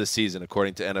yards this season,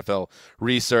 according to NFL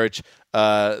research.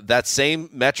 That same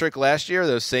metric last year,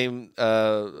 those same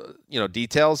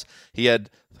details, he had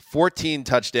 14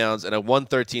 touchdowns and a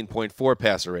 113.4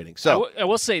 passer rating. So I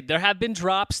will say there have been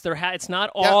drops. It's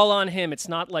not all on him. It's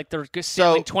not like they're just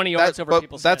sailing 20 yards over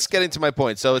people's That's heads. Getting to my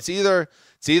point. So it's either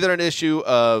an issue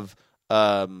of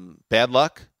bad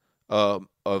luck,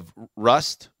 of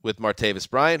rust with Martavis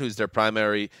Bryant, who's their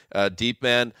primary deep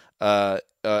man,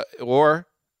 or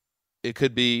it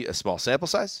could be a small sample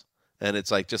size, and it's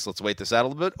like, just let's wait this out a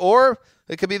little bit, or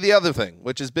it could be the other thing,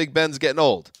 which is Big Ben's getting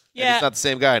old. Yeah, and he's not the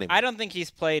same guy anymore. I don't think he's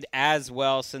played as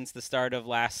well since the start of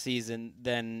last season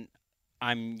than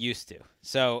I'm used to.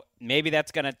 So maybe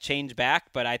that's going to change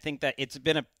back, but I think that it's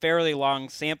been a fairly long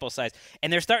sample size,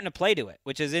 and they're starting to play to it,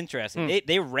 which is interesting.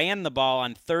 They ran the ball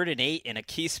on 3rd and 8 in a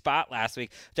key spot last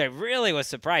week, which I really was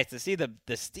surprised to see the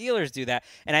Steelers do that,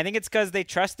 and I think it's because they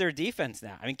trust their defense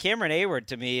now. I mean, Cameron Hayward,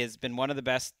 to me, has been one of the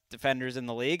best defenders in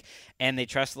the league, and they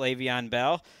trust Le'Veon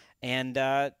Bell, and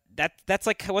that's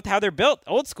like how they're built,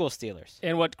 old school Steelers.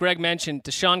 And what Greg mentioned,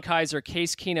 DeShone Kizer,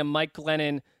 Case Keenum, Mike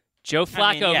Glennon, Joe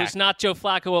Flacco, who's not Joe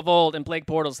Flacco of old, and Blake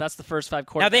Bortles. That's the first 5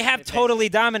 quarterbacks. Now, they have totally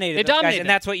dominated those guys, and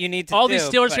that's what you need to do. All these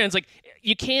Steelers fans,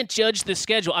 you can't judge the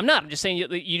schedule. I'm just saying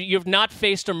you've not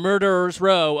faced a murderer's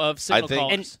row of signal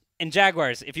callers. And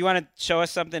Jaguars, if you want to show us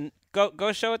something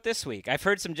Go show it this week. I've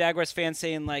heard some Jaguars fans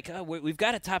saying like, "Oh, we've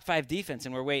got a top 5 defense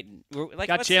and we're waiting."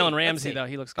 Got Jalen Ramsey though.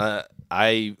 He looks good.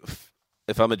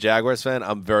 If I'm a Jaguars fan,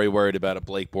 I'm very worried about a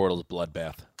Blake Bortles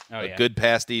bloodbath. Good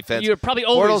pass defense. You're probably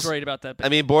always worried about that. I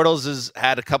mean, Bortles has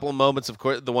had a couple of moments, of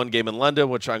course, the one game in London,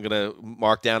 which I'm going to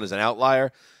mark down as an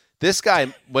outlier. This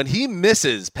guy, when he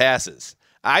misses passes,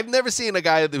 I've never seen a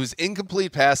guy whose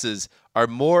incomplete passes are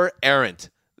more errant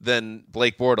than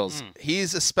Blake Bortles.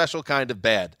 He's a special kind of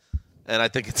bad, and I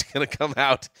think it's going to come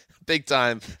out big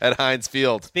time at Heinz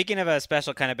Field. Speaking of a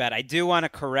special kind of bad, I do want to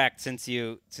correct, since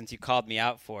you called me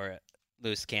out for it,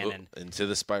 Loose Cannon. Into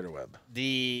the spiderweb.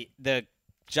 The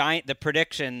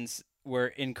predictions were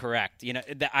incorrect.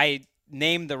 I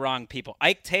named the wrong people.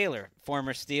 Ike Taylor,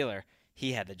 former Steeler,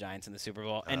 he had the Giants in the Super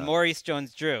Bowl, and Maurice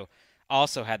Jones-Drew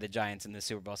also had the Giants in the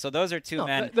Super Bowl. So those are two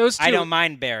men I don't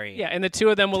mind burying. Yeah, and the two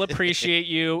of them will appreciate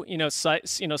you,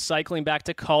 cycling back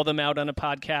to call them out on a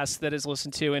podcast that is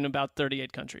listened to in about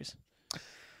 38 countries.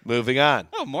 Moving on.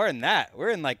 Oh, more than that. We're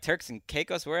in like Turks and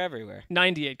Caicos. We're everywhere.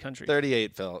 98 countries.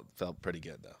 38 felt pretty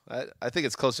good, though. I think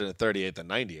it's closer to 38 than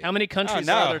 98. How many countries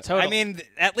are there total? I mean,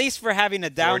 at least for having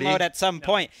to download 40? At some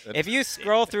point. If you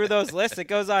scroll through those lists, it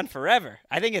goes on forever.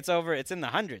 I think it's in the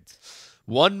hundreds.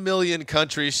 1 million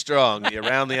countries strong, the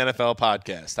Around the NFL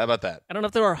podcast. How about that? I don't know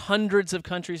if there are hundreds of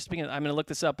countries. I'm going to look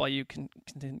this up while you can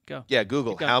go. Yeah,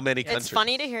 Google how many countries. It's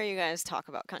funny to hear you guys talk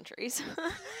about countries.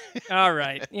 All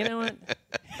right. You know what?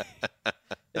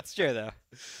 It's true, though.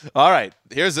 All right.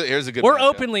 Here's a good We're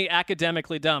matchup. openly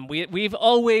academically dumb. We've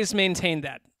always maintained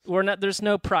that. There's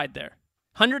no pride there.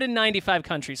 195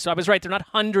 countries. So I was right. They're not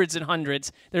hundreds and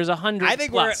hundreds. There's 100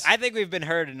 plus. I think we've been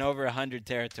heard in over 100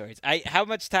 territories. How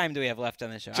much time do we have left on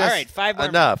the show? All right, 5 more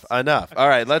enough. minutes. All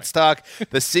right, let's talk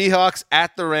the Seahawks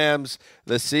at the Rams.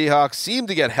 The Seahawks seem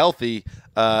to get healthy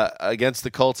against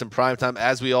the Colts in primetime,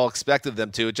 as we all expected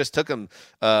them to. It just took them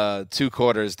 2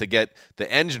 quarters to get the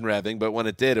engine revving, but when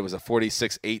it did, it was a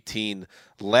 46-18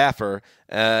 laugher.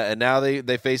 And now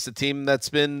they face a team that's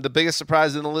been the biggest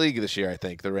surprise in the league this year, I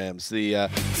think, the Rams. The team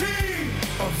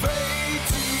of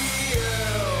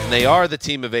ATL. And they are the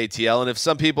team of ATL. And if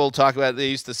some people talk about it, they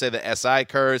used to say the SI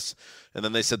curse, and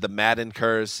then they said the Madden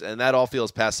curse, and that all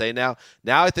feels passé now.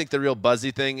 Now I think the real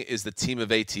buzzy thing is the team of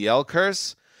ATL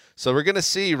curse. So we're going to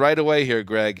see right away here,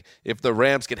 Greg, if the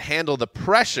Rams can handle the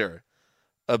pressure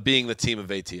of being the team of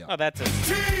ATL. Oh, that's a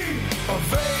team of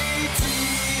ATL.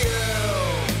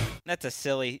 That's a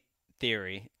silly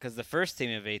theory, because the first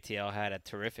team of ATL had a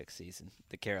terrific season,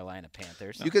 the Carolina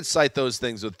Panthers. You could cite those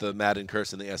things with the Madden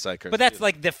curse and the SI curse. But that's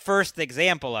like the first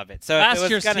example of it. So last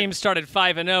year's team started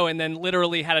 5-0 and then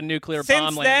literally had a nuclear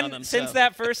bomb land on them. Since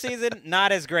that first season,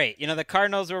 not as great. The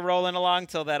Cardinals were rolling along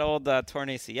till that old torn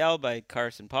ACL by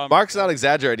Carson Palmer. Mark's not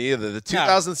exaggerating either. The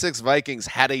 2006 Vikings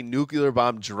had a nuclear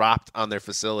bomb dropped on their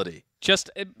facility.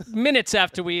 Just minutes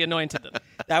after we anointed them.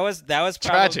 That was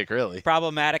tragic, really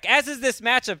problematic. As is this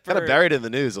matchup. Kind of buried in the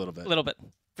news a little bit. A little bit.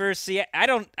 For I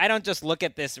don't just look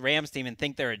at this Rams team and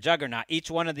think they're a juggernaut. Each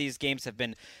one of these games have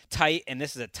been tight, and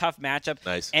this is a tough matchup.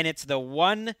 Nice. And it's the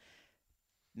one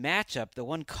matchup, the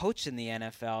one coach in the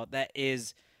NFL that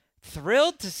is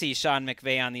thrilled to see Sean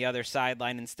McVay on the other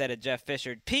sideline instead of Jeff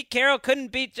Fisher. Pete Carroll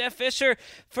couldn't beat Jeff Fisher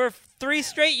for 3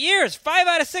 straight years. 5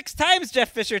 out of 6 times Jeff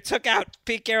Fisher took out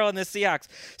Pete Carroll and the Seahawks.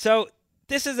 So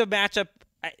this is a matchup.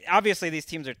 Obviously, these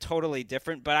teams are totally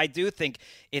different, but I do think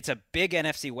it's a big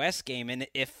NFC West game, and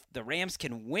if the Rams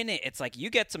can win it, it's like you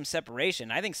get some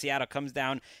separation. I think Seattle comes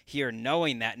down here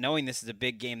knowing this is a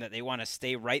big game, that they want to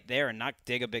stay right there and not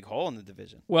dig a big hole in the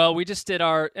division. Well, we just did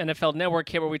our NFL Network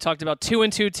here where we talked about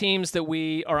 2-2 teams that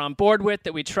we are on board with,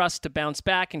 that we trust to bounce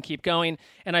back and keep going,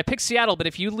 and I picked Seattle, but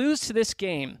if you lose to this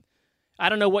game, I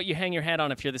don't know what you hang your hat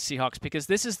on if you're the Seahawks, because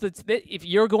this is if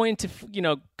you're going to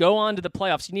go on to the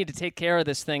playoffs, you need to take care of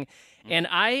this thing. And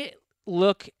I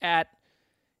look at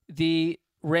the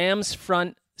Rams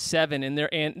front 7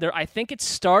 and I think it's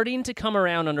starting to come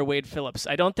around under Wade Phillips.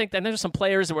 I think there's some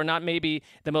players that were not maybe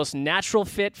the most natural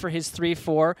fit for his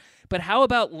 3-4, but how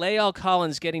about La'el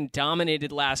Collins getting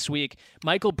dominated last week?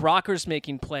 Michael Brockers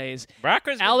making plays.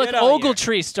 Alec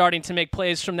Ogletree starting to make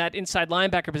plays from that inside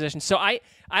linebacker position. So I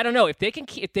don't know if they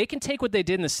can take what they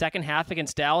did in the second half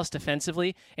against Dallas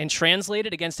defensively and translate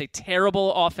it against a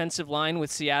terrible offensive line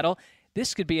with Seattle.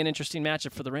 This could be an interesting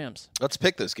matchup for the Rams. Let's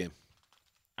pick this game.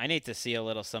 I need to see a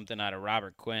little something out of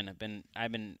Robert Quinn.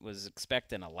 Was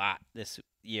expecting a lot this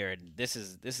year, and this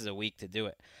is a week to do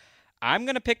it. I'm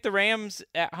gonna pick the Rams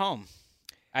at home.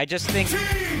 I just think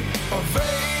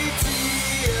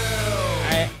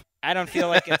I I don't feel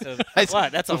like it's a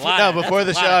what? That's a lot. No, before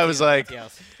the show, I was like,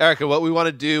 ATLs. Erica, what we want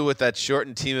to do with that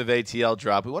shortened team of ATL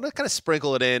drop, we want to kind of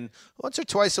sprinkle it in once or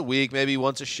twice a week, maybe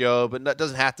once a show, but that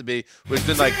doesn't have to be. There's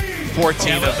been like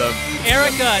 14 of them.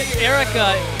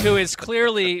 Erica, who is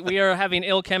clearly, we are having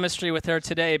ill chemistry with her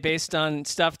today based on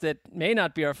stuff that may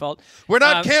not be our fault. We're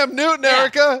not Cam Newton,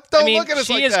 Erica. Don't look at us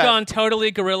like that. She has gone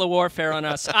totally guerrilla warfare on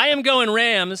us. I am going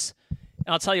Rams.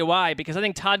 I'll tell you why, because I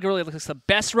think Todd Gurley looks the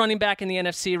best running back in the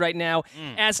NFC right now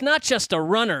as not just a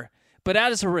runner, but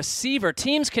as a receiver.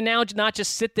 Teams can now not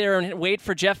just sit there and wait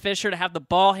for Jeff Fisher to have the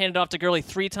ball handed off to Gurley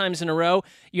 3 times in a row.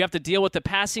 You have to deal with the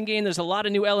passing game. There's a lot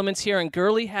of new elements here, and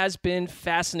Gurley has been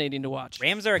fascinating to watch.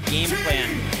 Rams are a game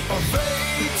plan.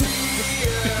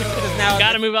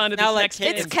 Got to move on to this next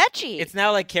game. It's catchy. It's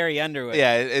now like Carrie Underwood.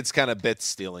 Yeah, it's kind of bit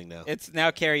stealing now. It's now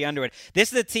Carrie Underwood.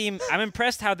 This is a team, I'm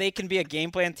impressed how they can be a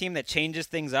game plan team that changes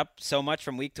things up so much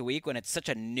from week to week when it's such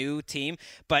a new team.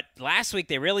 But last week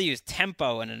they really used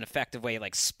tempo in an effective way,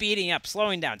 like speeding up,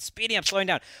 slowing down, speeding up, slowing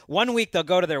down. One week they'll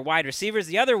go to their wide receivers.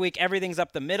 The other week everything's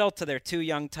up the middle to their 2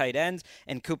 young tight ends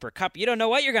and Cooper Kupp. You don't know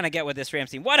what you're going to get with this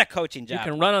Rams team. What a coaching job.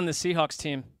 You can run on the Seahawks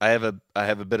team. I have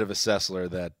a bit of a Sessler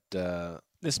that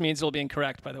this means it'll be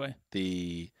incorrect, by the way.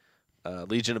 The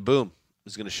Legion of Boom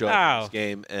is going to show up in this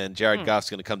game, and Jared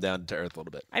Goff's going to come down to earth a little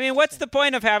bit. I mean, what's the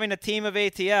point of having a team of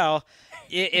ATL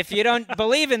if you don't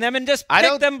believe in them and just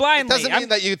pick them blindly? It doesn't mean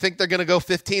that you think they're going to go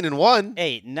 15-1.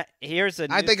 Hey, here's a.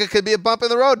 I think it could be a bump in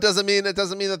the road. It doesn't mean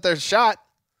that they're shot.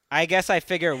 I guess I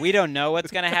figure we don't know what's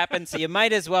going to happen, so you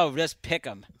might as well just pick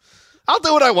them. I'll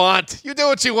do what I want. You do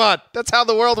what you want. That's how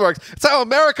the world works. That's how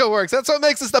America works. That's what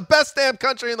makes us the best damn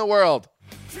country in the world.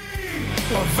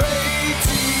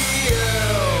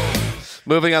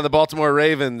 Moving on, the Baltimore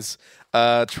Ravens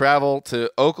travel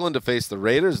to Oakland to face the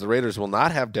Raiders. The Raiders will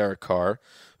not have Derek Carr,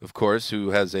 of course, who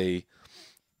has a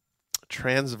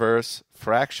transverse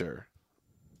fracture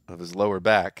of his lower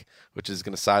back, which is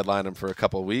going to sideline him for a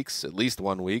couple of weeks, at least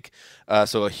 1 week.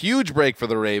 So a huge break for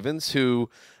the Ravens, who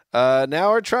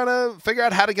now are trying to figure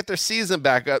out how to get their season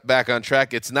back on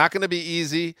track. It's not going to be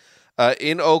easy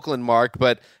in Oakland, Mark,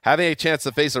 but having a chance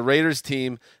to face a Raiders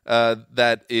team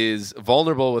that is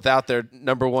vulnerable without their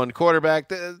number 1 quarterback,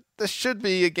 this should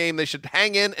be a game they should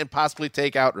hang in and possibly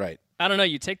take outright. I don't know.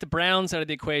 You take the Browns out of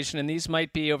the equation, and these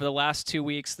might be, over the last 2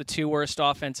 weeks, the 2 worst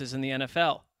offenses in the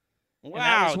NFL.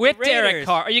 Wow, with Derek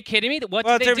Carr. Are you kidding me? What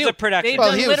did they do? Of production.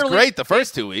 Well, he was great the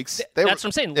first 2 weeks. That's what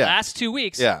I'm saying. Last 2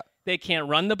 weeks, they can't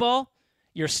run the ball.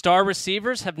 Your star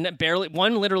receivers have barely,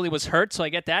 one literally was hurt, so I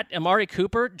get that. Amari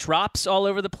Cooper drops all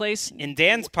over the place. In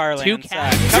Dan's parlance. 2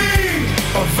 catches.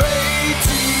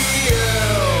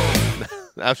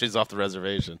 Now she's off the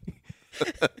reservation.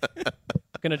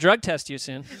 Going to drug test you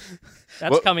soon.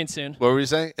 That's coming soon. What were you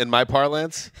saying? In my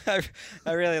parlance?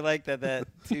 I really like that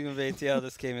team of ATL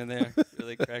just came in there.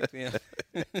 Really cracked me up.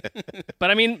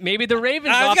 But, I mean, maybe the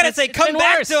Ravens I was going to say, come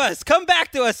back worse. to us. Come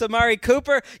back to us, Amari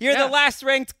Cooper. You're the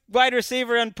last-ranked wide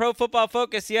receiver on Pro Football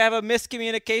Focus. You have a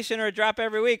miscommunication or a drop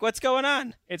every week. What's going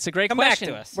on? It's a great come question.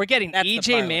 Back to us. We're getting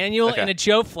E.J. Manuel and a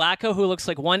Joe Flacco who looks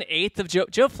like 1/8 of Joe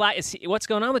Flacco. What's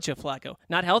going on with Joe Flacco?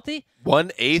 Not healthy?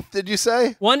 1/8, did you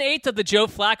say? 1/8 of the Joe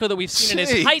Flacco that we've seen in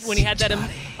his height when he had that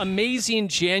amazing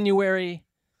January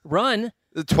run.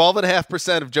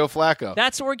 12.5% of Joe Flacco.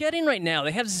 That's what we're getting right now.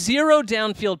 They have 0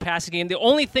 downfield passing game. The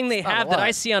only thing they have that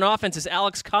I see on offense is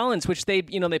Alex Collins, which they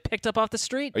picked up off the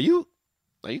street. Are you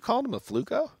calling him a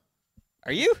fluco?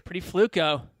 Are you? Pretty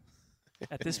fluco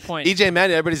at this point. E.J.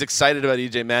 Manuel, everybody's excited about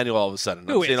E.J. Manuel all of a sudden.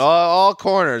 Who I'm seeing is? all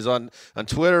corners on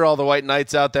Twitter, all the white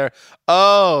knights out there.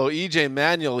 Oh, E.J.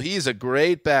 Manuel, he's a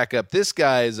great backup. This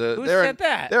guy is Who said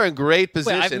that? They're in great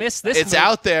position. Wait, I've missed this It's move.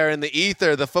 out there in the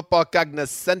ether, the football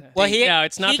cognoscenti. Well, no,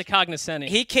 it's not the cognoscenti.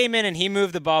 He came in and he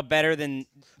moved the ball better than.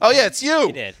 Oh, yeah, it's you.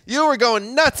 He did. You were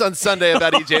going nuts on Sunday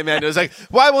about E.J. Manuel. It's like,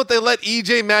 why won't they let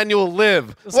E.J. Manuel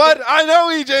live? What? I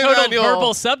know E.J. Total Manuel.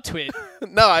 verbal subtweet.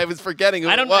 No, I was forgetting who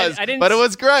I it don't- was, I didn't- but it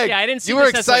was Greg. Yeah, I didn't see You were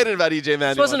this as, like- excited about E.J.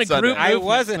 Manuel wasn't on a Sunday. group I movement.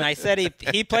 wasn't. I said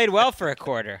he played well for a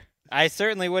quarter. I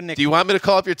certainly wouldn't. Do you want me to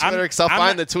call up your Twitter? Because I'll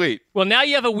find the tweet. Well, now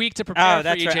you have a week to prepare Oh, for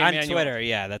that's E.J. right. Manuel. On Twitter,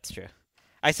 yeah, that's true.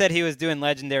 I said he was doing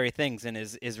legendary things, and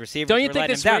his receivers Don't you were think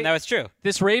letting this him down. That was true.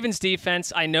 This Ravens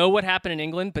defense, I know what happened in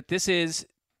England, but this is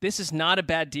not a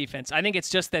bad defense. I think it's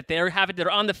just that they're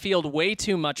on the field way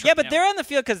too much. Yeah, right but now. they're on the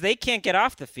field because they can't get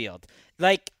off the field.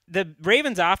 Like, the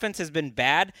Ravens' offense has been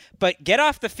bad, but get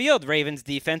off the field, Ravens'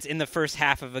 defense, in the first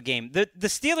half of a game. The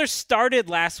Steelers started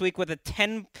last week with a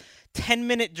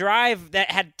 10-minute drive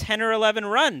that had 10 or 11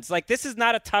 runs. Like, this is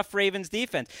not a tough Ravens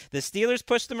defense. The Steelers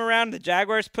pushed them around. The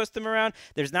Jaguars pushed them around.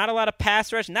 There's not a lot of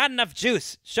pass rush, not enough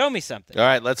juice. Show me something. All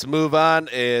right, let's move on.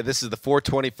 This is the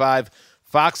 4:25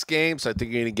 Fox game, so I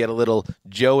think you're going to get a little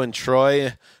Joe and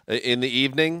Troy in the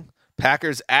evening.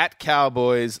 Packers at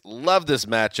Cowboys. Love this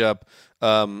matchup.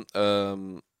 One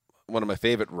of my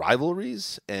favorite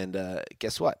rivalries. And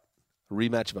guess what? A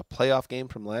rematch of a playoff game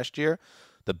from last year.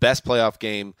 The best playoff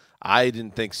game. I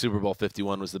didn't think Super Bowl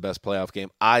 51 was the best playoff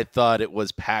game. I thought it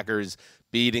was Packers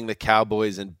beating the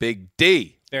Cowboys and Big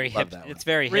D. Very hip. It's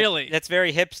very really. That's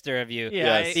very hipster of you.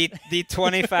 Yeah. Yes. The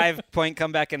 25-point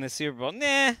comeback in the Super Bowl.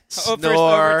 Nah. Snore. First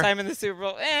overtime in the Super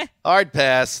Bowl. Hard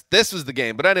pass. This was the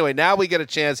game. But anyway, now we get a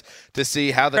chance to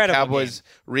see how the Cowboys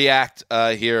react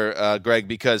here, Greg,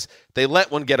 because they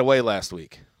let one get away last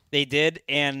week. They did,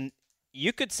 and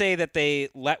you could say that they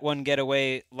let one get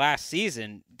away last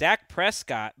season. Dak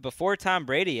Prescott, before Tom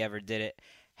Brady ever did it,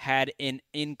 had an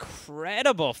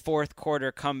incredible fourth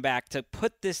quarter comeback to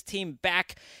put this team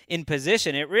back in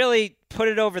position. It really put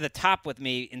it over the top with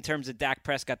me in terms of Dak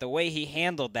Prescott, the way he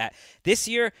handled that. This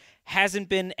year hasn't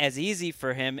been as easy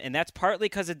for him, and that's partly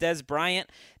because of Dez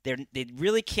Bryant. They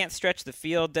really can't stretch the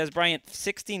field. Dez Bryant,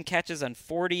 16 catches on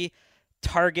 40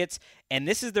 targets, and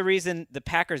this is the reason the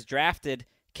Packers drafted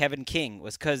Kevin King,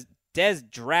 was because Dez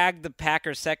dragged the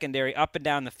Packers secondary up and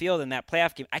down the field in that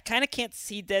playoff game. I kind of can't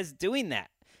see Dez doing that.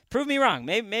 Prove me wrong.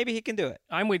 Maybe he can do it.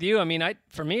 I'm with you. I mean,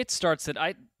 for me, it starts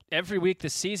that every week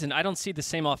this season, I don't see the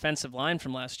same offensive line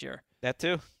from last year. That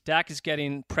too. Dak is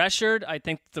getting pressured. I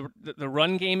think the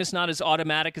run game is not as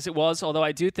automatic as it was, although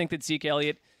I do think that Zeke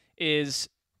Elliott is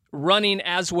running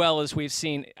as well as we've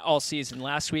seen all season.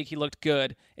 Last week, he looked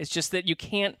good. It's just that you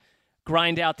can't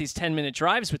grind out these 10-minute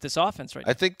drives with this offense right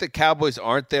now. I think the Cowboys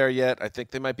aren't there yet. I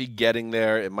think they might be getting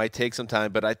there. It might take some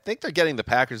time, but I think they're getting the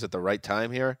Packers at the right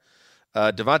time here.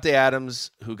 Devontae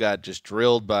Adams, who got just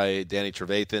drilled by Danny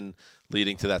Trevathan,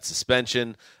 leading to that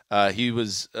suspension. He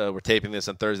was, we're taping this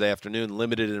on Thursday afternoon,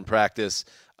 limited in practice.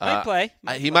 Might play.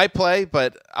 He might play,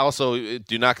 but also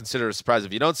do not consider it a surprise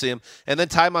if you don't see him. And then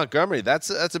Ty Montgomery, that's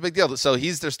a big deal. So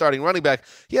he's their starting running back.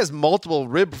 He has multiple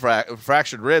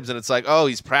fractured ribs, and it's like, oh,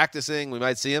 he's practicing. We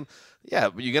might see him. Yeah,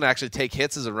 but you're going to actually take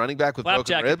hits as a running back with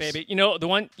broken ribs? Baby. You know, the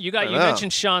one you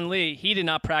mentioned Sean Lee. He did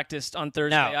not practice on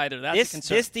Thursday either. That's a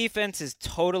concern. This defense is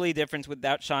totally different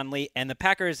without Sean Lee. And the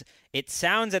Packers, it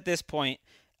sounds at this point,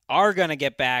 are going to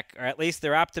get back, or at least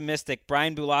they're optimistic.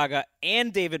 Brian Bulaga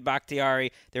and David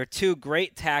Bakhtiari, they're two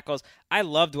great tackles. I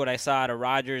loved what I saw out of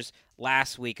Rodgers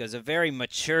last week. It was a very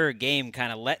mature game,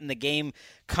 kind of letting the game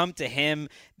come to him,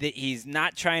 that he's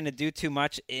not trying to do too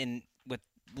much with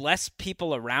less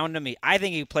people around him. I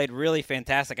think he played really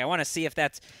fantastic. I want to see if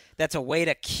that's a way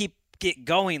to keep it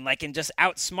going, like, and just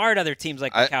outsmart other teams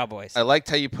like the Cowboys. I liked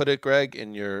how you put it, Greg,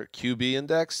 in your QB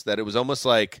index, that it was almost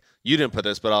like, you didn't put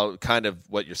this, but I'll kind of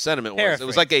what your sentiment was. Paraphrase. It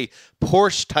was like a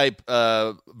Porsche-type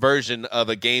version of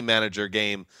a game manager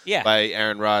game by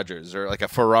Aaron Rodgers, or like a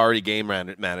Ferrari game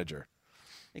manager.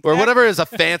 Exactly. Or whatever is a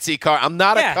fancy car. I'm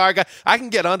not a car guy. I can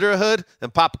get under a hood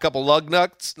and pop a couple lug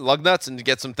nuts and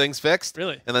get some things fixed.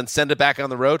 Really? And then send it back on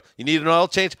the road. You need an oil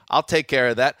change? I'll take care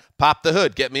of that. Pop the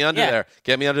hood. Get me under there.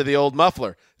 Get me under the old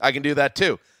muffler. I can do that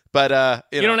too. But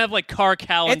you don't have like car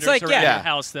calendars around your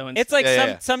house though. It's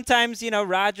like sometimes,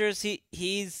 Rodgers he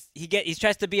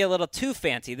tries to be a little too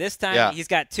fancy. This time he's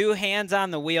got two hands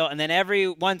on the wheel, and then every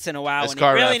once in a while when he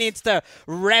really needs to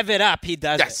rev it up, he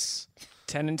does it.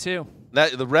 10-2.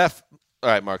 The ref. All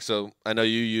right, Mark. So I know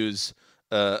you use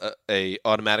a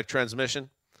automatic transmission,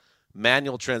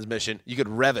 manual transmission. You could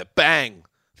rev it, bang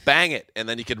it, and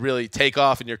then you could really take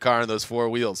off in your car on those four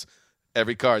wheels.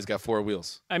 Every car has got four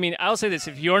wheels. I mean, I'll say this: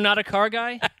 if you're not a car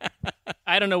guy,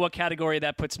 I don't know what category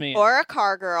that puts me in. Or a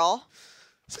car girl.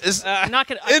 I'm not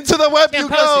gonna into the web you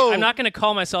go. I'm not going to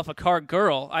call myself a car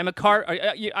girl. I'm a car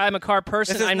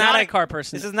person. I'm not a car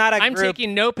person. This is not a I'm group.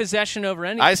 taking no possession over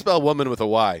anything. I spell woman with a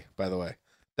Y, by the way.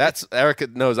 That's Erica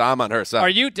knows I'm on her side.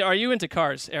 Are you into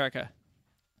cars, Erica?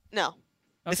 No.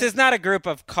 Okay. This is not a group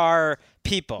of car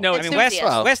people. No, I mean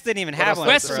Wes didn't even have one.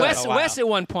 Wes at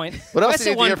one point. What else Wes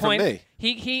did at one you hear point, from me?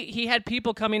 He had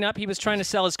people coming up. He was trying to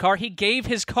sell his car. He gave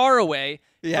his car away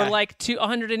for like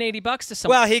 $180 to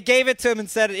someone. Well, he gave it to him and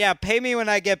said, "Yeah, pay me when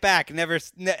I get back." Never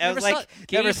saw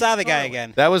the guy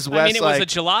again. That was Wes. I mean, it was a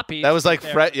jalopy. That was like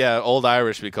Old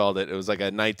Irish. We called it. It was like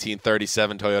a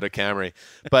 1937 Toyota Camry,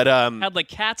 but had like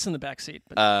cats in the backseat.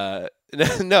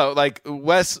 No, like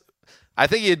Wes. I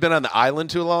think he had been on the island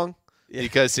too long.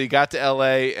 Because he got to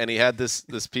L.A. and he had this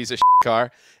piece of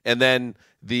car, and then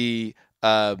he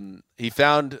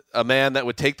found a man that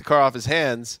would take the car off his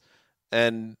hands,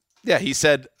 and Yeah, he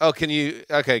said, "Oh, can we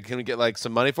get like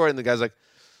some money for it?" And the guy's like,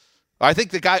 I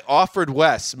think the guy offered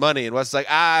Wes money, and Wes was like,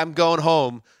 I'm going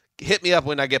home. Hit me up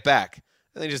when I get back.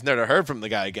 And they just never heard from the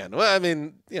guy again. Well, I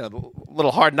mean, a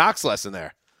little hard knocks lesson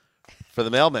there for the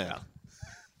mailman.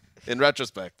 In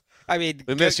retrospect. I mean,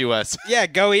 we miss you, Wes. Yeah,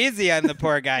 go easy on the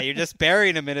poor guy. You're just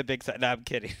burying him in a big. No, I'm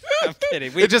kidding. I'm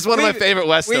kidding. It's just one of my favorite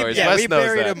Wes stories. Yeah, Wes we knows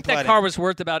buried that. him. That car was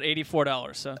worth about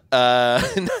 $84. So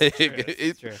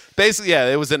true. Basically, yeah,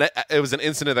 it was an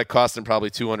incident that cost him probably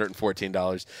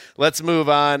 $214. Let's move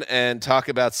on and talk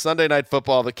about Sunday Night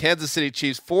Football. The Kansas City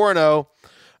Chiefs 4-0.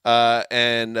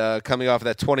 And coming off of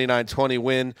that 29-20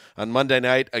 win on Monday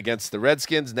night against the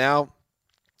Redskins, now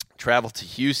travel to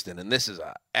Houston, and this is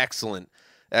an excellent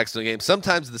game.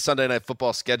 Sometimes the Sunday Night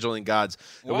Football scheduling gods,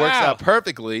 it works out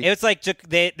perfectly. It's like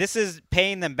this is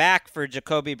paying them back for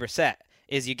Jacoby Brissett.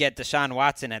 Is you get Deshaun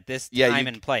Watson at this time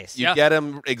and place. You get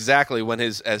him exactly when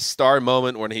his star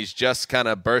moment, when he's just kind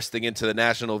of bursting into the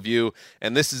national view,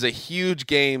 and this is a huge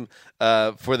game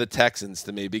for the Texans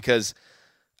to me because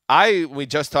we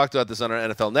just talked about this on our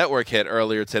NFL Network hit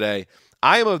earlier today.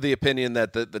 I am of the opinion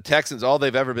that the Texans, all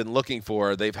they've ever been looking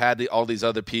for, they've had all these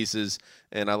other pieces,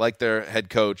 and I like their head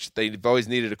coach. They've always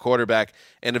needed a quarterback,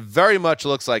 and it very much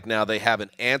looks like now they have an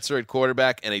answer at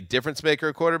quarterback and a difference maker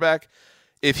at quarterback.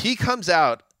 If he comes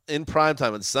out in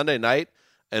primetime on Sunday night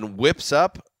and whips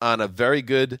up on a very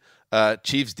good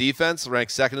Chiefs defense,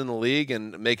 ranked second in the league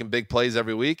and making big plays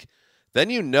every week,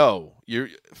 then you're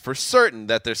for certain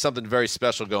that there's something very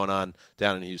special going on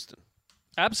down in Houston.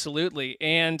 Absolutely.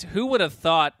 And who would have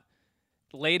thought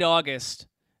late August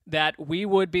that we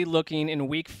would be looking in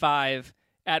Week 5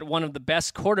 at one of the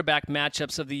best quarterback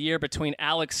matchups of the year between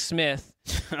Alex Smith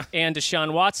and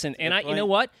Deshaun Watson? And you know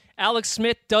what? Alex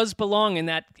Smith does belong in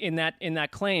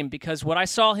that claim, because what I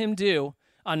saw him do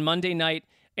on Monday night,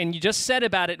 and you just said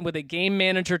about it with a game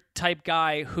manager type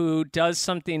guy who does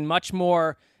something much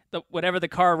more. Whatever the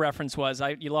car reference was,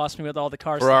 you lost me with all the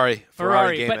cars.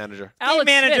 Ferrari game manager. Game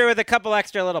manager with a couple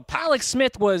extra little pops. Alex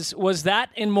Smith was that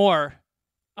and more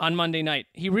on Monday night.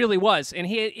 He really was. And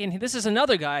this is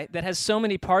another guy that has so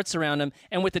many parts around him.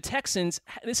 And with the Texans,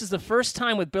 this is the first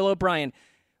time with Bill O'Brien.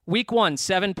 Week 1,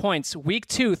 7 points. Week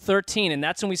 2, 13, and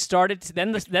that's when we started.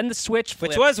 Then the switch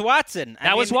flipped. Which was Watson.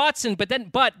 That was Watson, but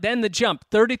then the jump.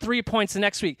 33 points the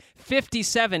next week.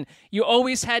 57. You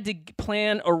always had to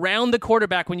plan around the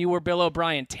quarterback when you were Bill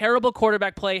O'Brien. Terrible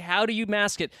quarterback play. How do you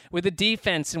mask it with a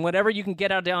defense and whatever you can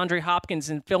get out of DeAndre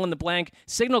Hopkins and fill in the blank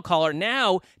signal caller?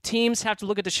 Now teams have to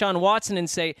look at Deshaun Watson and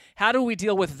say, how do we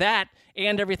deal with that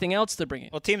and everything else they're bringing?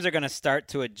 Well, teams are going to start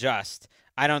to adjust.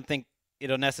 I don't think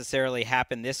it'll necessarily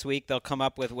happen this week. They'll come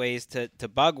up with ways to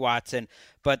bug Watson.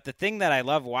 But the thing that I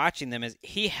love watching them is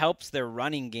he helps their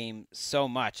running game so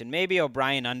much. And maybe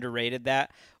O'Brien underrated that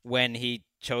when he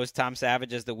chose Tom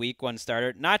Savage as the week 1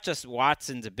 starter. Not just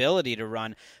Watson's ability to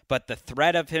run, but the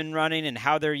threat of him running and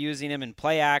how they're using him in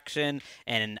play action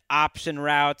and in option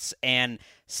routes. And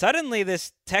suddenly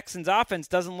this Texans offense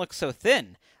doesn't look so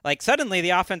thin. Like, suddenly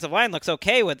the offensive line looks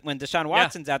okay when Deshaun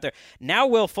Watson's out there. Now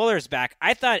Will Fuller's back.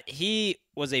 I thought he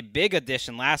was a big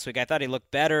addition last week. I thought he looked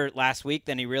better last week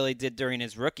than he really did during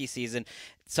his rookie season.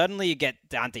 Suddenly you get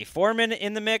Dante Foreman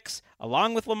in the mix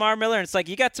along with Lamar Miller, and it's like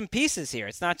you got some pieces here.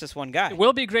 It's not just one guy. It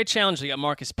will be a great challenge. You got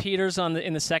Marcus Peters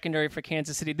in the secondary for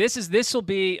Kansas City. This will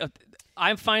be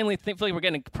I finally feel like we're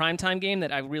getting a primetime game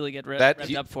that I really get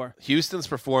revved up for. Houston's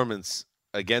performance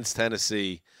against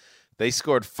Tennessee, they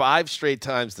scored 5 straight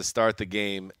times to start the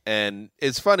game. And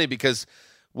it's funny because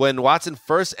when Watson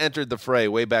first entered the fray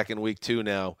way back in week 2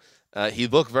 now, he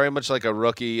looked very much like a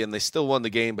rookie, and they still won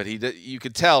the game, but you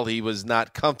could tell he was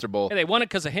not comfortable. Yeah, they won it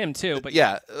because of him, too. But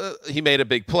he made a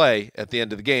big play at the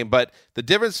end of the game. But the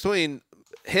difference between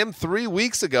him 3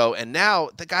 weeks ago and now,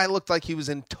 the guy looked like he was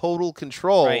in total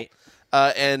control. Right.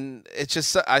 And it's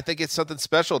just, I think it's something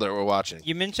special that we're watching.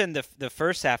 You mentioned the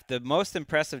first half. The most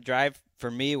impressive drive for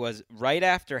me was right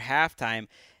after halftime.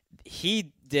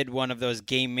 He did one of those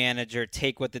game manager,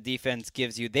 take what the defense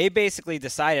gives you. They basically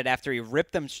decided after he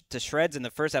ripped them to shreds in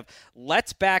the first half,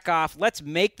 let's back off. Let's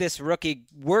make this rookie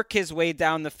work his way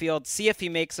down the field, see if he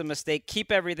makes a mistake,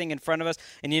 keep everything in front of us.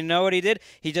 And you know what he did?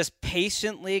 He just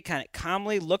patiently, kind of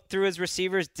calmly looked through his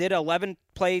receivers, did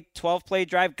 11-play, 12-play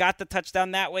drive, got the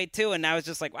touchdown that way too. And I was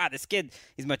just like, wow, this kid,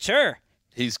 he's mature.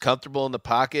 He's comfortable in the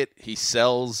pocket. He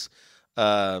sells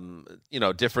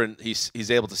different. He's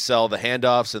able to sell the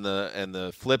handoffs and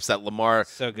the flips, that Lamar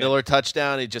Miller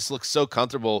touchdown. He just looks so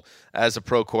comfortable as a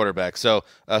pro quarterback. So,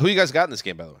 who you guys got in this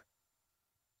game, by the way?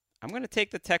 I'm going to take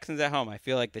the Texans at home. I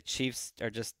feel like the Chiefs are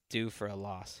just due for a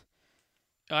loss.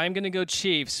 I'm going to go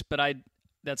Chiefs, but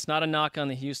That's not a knock on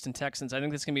the Houston Texans. I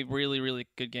think this is going to be a really, really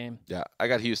good game. Yeah, I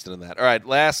got Houston in that. All right,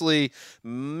 lastly,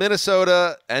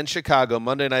 Minnesota and Chicago,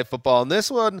 Monday Night Football. And this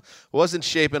one wasn't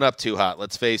shaping up too hot,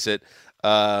 let's face it,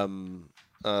 a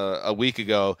week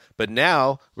ago. But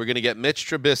now we're going to get Mitch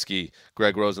Trubisky,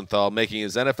 Greg Rosenthal, making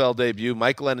his NFL debut.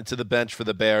 Mike Glennon to the bench for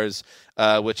the Bears,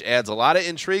 which adds a lot of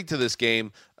intrigue to this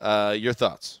game. Your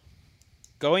thoughts?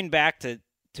 Going back to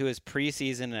his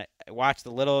preseason, I watched a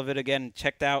little of it again,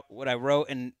 checked out what I wrote,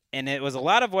 and it was a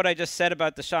lot of what I just said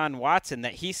about Deshaun Watson,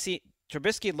 that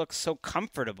Trubisky looks so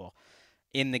comfortable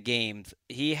in the games.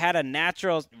 He had a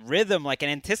natural rhythm, like an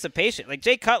anticipation. Like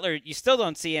Jay Cutler, you still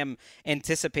don't see him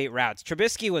anticipate routes.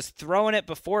 Trubisky was throwing it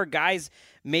before guys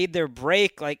made their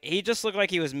break. Like, he just looked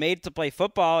like he was made to play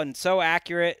football, and so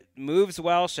accurate, moves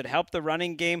well, should help the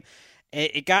running game.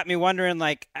 It got me wondering,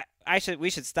 like, we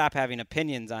should stop having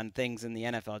opinions on things in the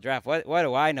NFL draft. What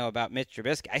do I know about Mitch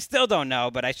Trubisky? I still don't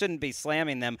know, but I shouldn't be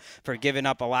slamming them for giving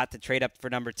up a lot to trade up for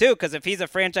number 2, because if he's a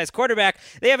franchise quarterback,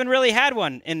 they haven't really had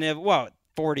one in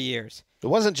 40 years. It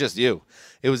wasn't just you.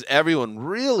 It was everyone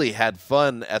really had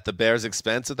fun at the Bears'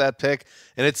 expense at that pick.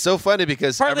 And it's so funny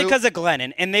because partly because of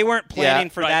Glennon, and they weren't planning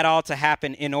for that all to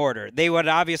happen in order. They would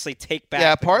obviously take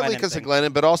back partly because of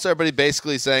Glennon, but also everybody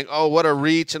basically saying, oh, what a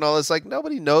reach and all this. Like,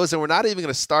 nobody knows, and we're not even going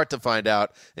to start to find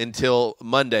out until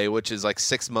Monday, which is like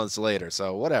 6 months later.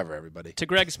 So whatever, everybody. To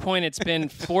Greg's point, it's been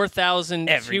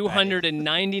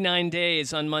 4,299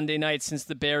 days on Monday night since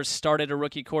the Bears started a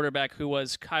rookie quarterback who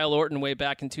was Kyle Orton way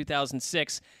back in 2006.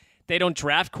 They don't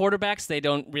draft quarterbacks. They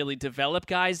don't really develop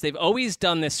guys. They've always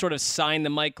done this sort of sign the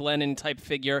Mike Glennon type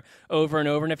figure over and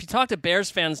over. And if you talk to Bears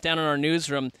fans down in our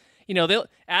newsroom,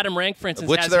 Adam Rank, for instance,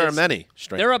 which there are many.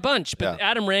 There are a bunch, but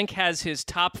Adam Rank has his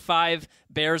top 5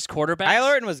 Bears quarterbacks. Kyle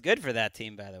Orton was good for that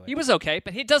team, by the way. He was okay,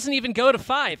 but he doesn't even go to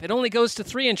 5. It only goes to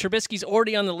 3, and Trubisky's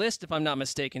already on the list, if I'm not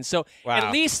mistaken. So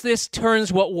At least this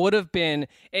turns what would have been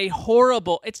a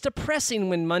horrible. It's depressing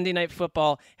when Monday Night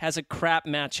Football has a crap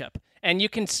matchup. And you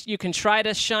can try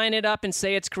to shine it up and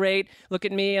say it's great. Look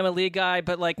at me, I'm a league guy.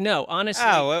 But,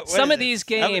 honestly, some of these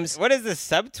games. What is this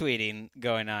subtweeting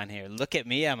going on here? Look at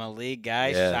me, I'm a league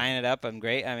guy. Shine it up, I'm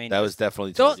great. I mean, that was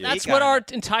definitely towards you. That's what our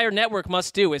entire network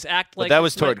must do, is act like. But that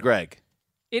was toward Greg.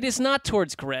 It is not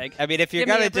towards Greg. I mean, if you're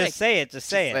going to just say it, just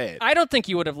say it. I don't think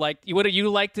you would have liked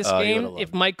this game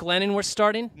if Mike Glennon were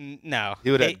starting? No.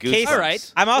 He would have goosebumps. All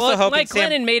right. I'm also hoping Mike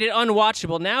Glennon made it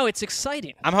unwatchable. Now it's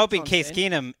exciting. I'm hoping Case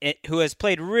Keenum, who has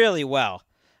played really well.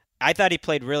 I thought he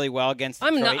played really well against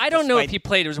Detroit. I don't know if he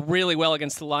played really well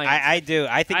against the Lions. I do.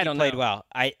 I think he played well.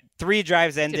 3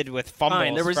 drives ended with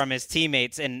fumbles from his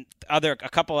teammates, and a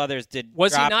couple others did.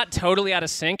 Was he not totally out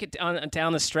of sync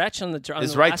down the stretch on the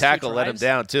his right tackle let him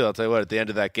down too? I'll tell you what. At the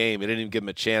end of that game, he didn't even give him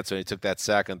a chance when he took that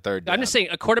sack on 3rd down. I'm just saying,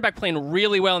 a quarterback playing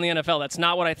really well in the NFL. That's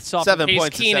not what I saw from Case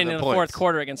Keenum in the 4th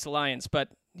quarter against the Lions, but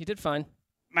he did fine.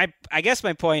 I guess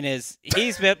my point is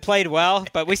he's played well,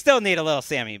 but we still need a little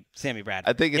Sammy Bradford.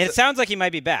 I think it sounds like he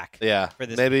might be back. Yeah, for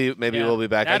this maybe we'll be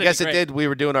back. I guess it did. We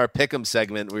were doing our pick'em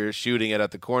segment. We were shooting it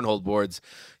at the cornhole boards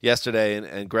yesterday,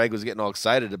 and Greg was getting all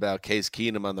excited about Case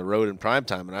Keenum on the road in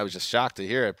primetime, and I was just shocked to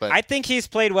hear it. But I think he's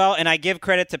played well, and I give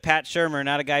credit to Pat Shurmur,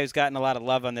 not a guy who's gotten a lot of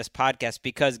love on this podcast,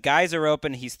 because guys are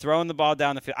open. He's throwing the ball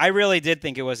down the field. I really did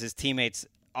think it was his teammates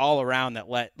all around that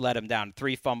let him down.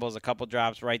 3 fumbles, a couple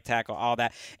drops, right tackle, all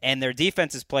that. And their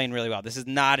defense is playing really well. This is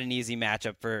not an easy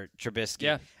matchup for Trubisky.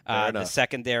 Yeah, the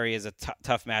secondary is a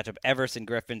tough matchup. Everson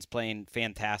Griffin's playing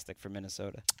fantastic for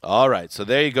Minnesota. All right, so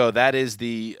there you go. That is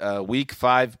the Week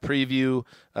 5 preview.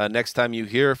 Next time you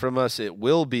hear from us, it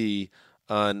will be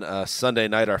on Sunday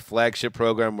night, our flagship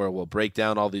program, where we'll break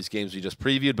down all these games we just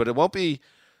previewed, but it won't be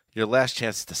your last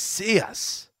chance to see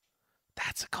us.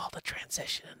 That's called a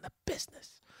transition in the business.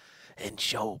 In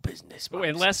show business.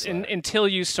 Until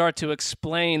you start to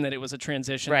explain that it was a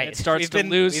transition, right. It starts to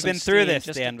lose. We've been through this,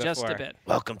 Dan, before. Just a bit.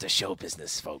 Welcome to show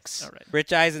business, folks. All right.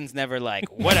 Rich Eisen's never like,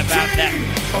 what about that?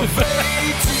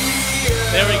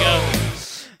 There we go.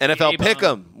 NFL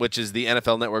Pick'em, which is the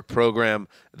NFL Network program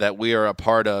that we are a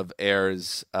part of,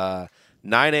 airs 9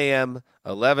 a.m.,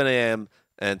 11 a.m.,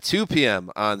 and 2 p.m.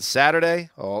 on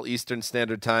Saturday, all Eastern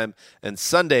Standard Time, and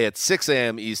Sunday at 6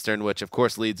 a.m. Eastern, which, of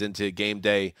course, leads into game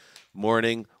day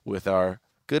morning with our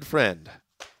good friend,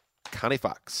 Connie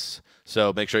Fox.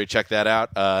 So make sure you check that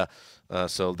out.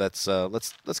 So let's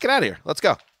get out of here. Let's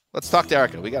go. Let's talk to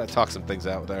Erica. We got to talk some things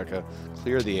out with Erica.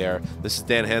 Clear the air. This is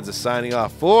Dan Hansa signing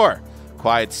off for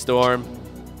Quiet Storm,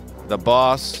 The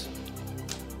Boss,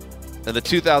 and the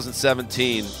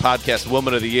 2017 Podcast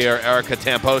Woman of the Year, Erica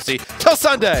Tamposi. Till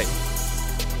Sunday.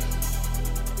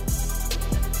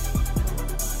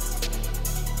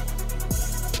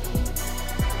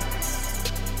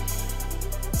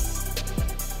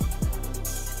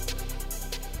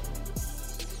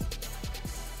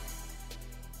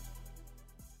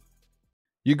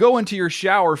 You go into your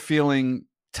shower feeling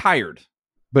tired,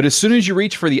 but as soon as you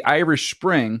reach for the Irish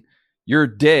Spring, your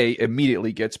day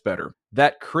immediately gets better.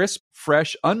 That crisp,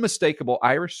 fresh, unmistakable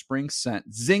Irish Spring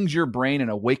scent zings your brain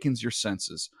and awakens your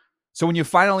senses. So when you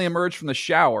finally emerge from the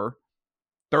shower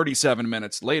 37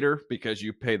 minutes later, because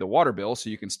you pay the water bill so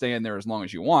you can stay in there as long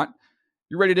as you want,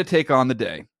 you're ready to take on the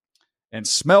day and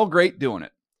smell great doing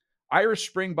it. Irish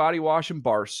Spring Body Wash and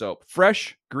Bar Soap.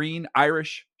 Fresh, green,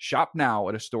 Irish. Shop now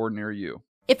at a store near you.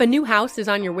 If a new house is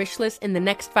on your wish list in the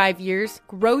next 5 years,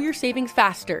 grow your savings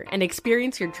faster and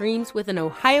experience your dreams with an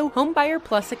Ohio Homebuyer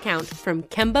Plus account from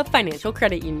Kemba Financial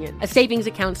Credit Union. A savings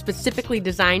account specifically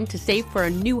designed to save for a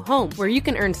new home, where you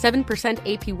can earn 7%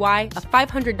 APY,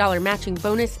 a $500 matching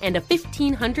bonus, and a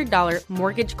 $1,500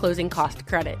 mortgage closing cost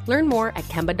credit. Learn more at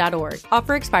Kemba.org.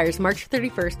 Offer expires March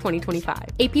 31st, 2025.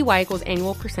 APY equals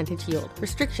annual percentage yield.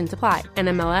 Restrictions apply.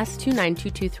 NMLS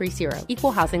 292230.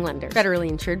 Equal housing lender. Federally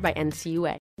insured by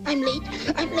NCUA. I'm late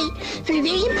for a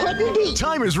very important date.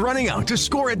 Time is running out to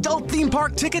score adult theme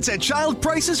park tickets at child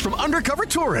prices from Undercover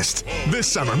Tourist. This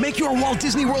summer, make your Walt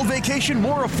Disney World vacation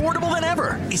more affordable than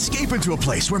ever. Escape into a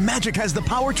place where magic has the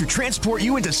power to transport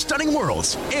you into stunning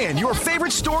worlds and your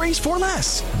favorite stories for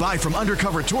less. Buy from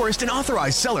Undercover Tourist, an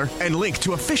authorized seller, and link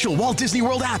to official Walt Disney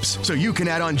World apps so you can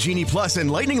add on Genie Plus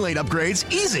and Lightning Lane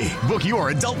upgrades easy. Book your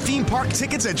adult theme park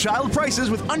tickets at child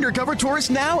prices with Undercover Tourist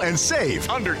now and save.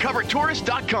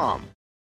 UndercoverTourist.com.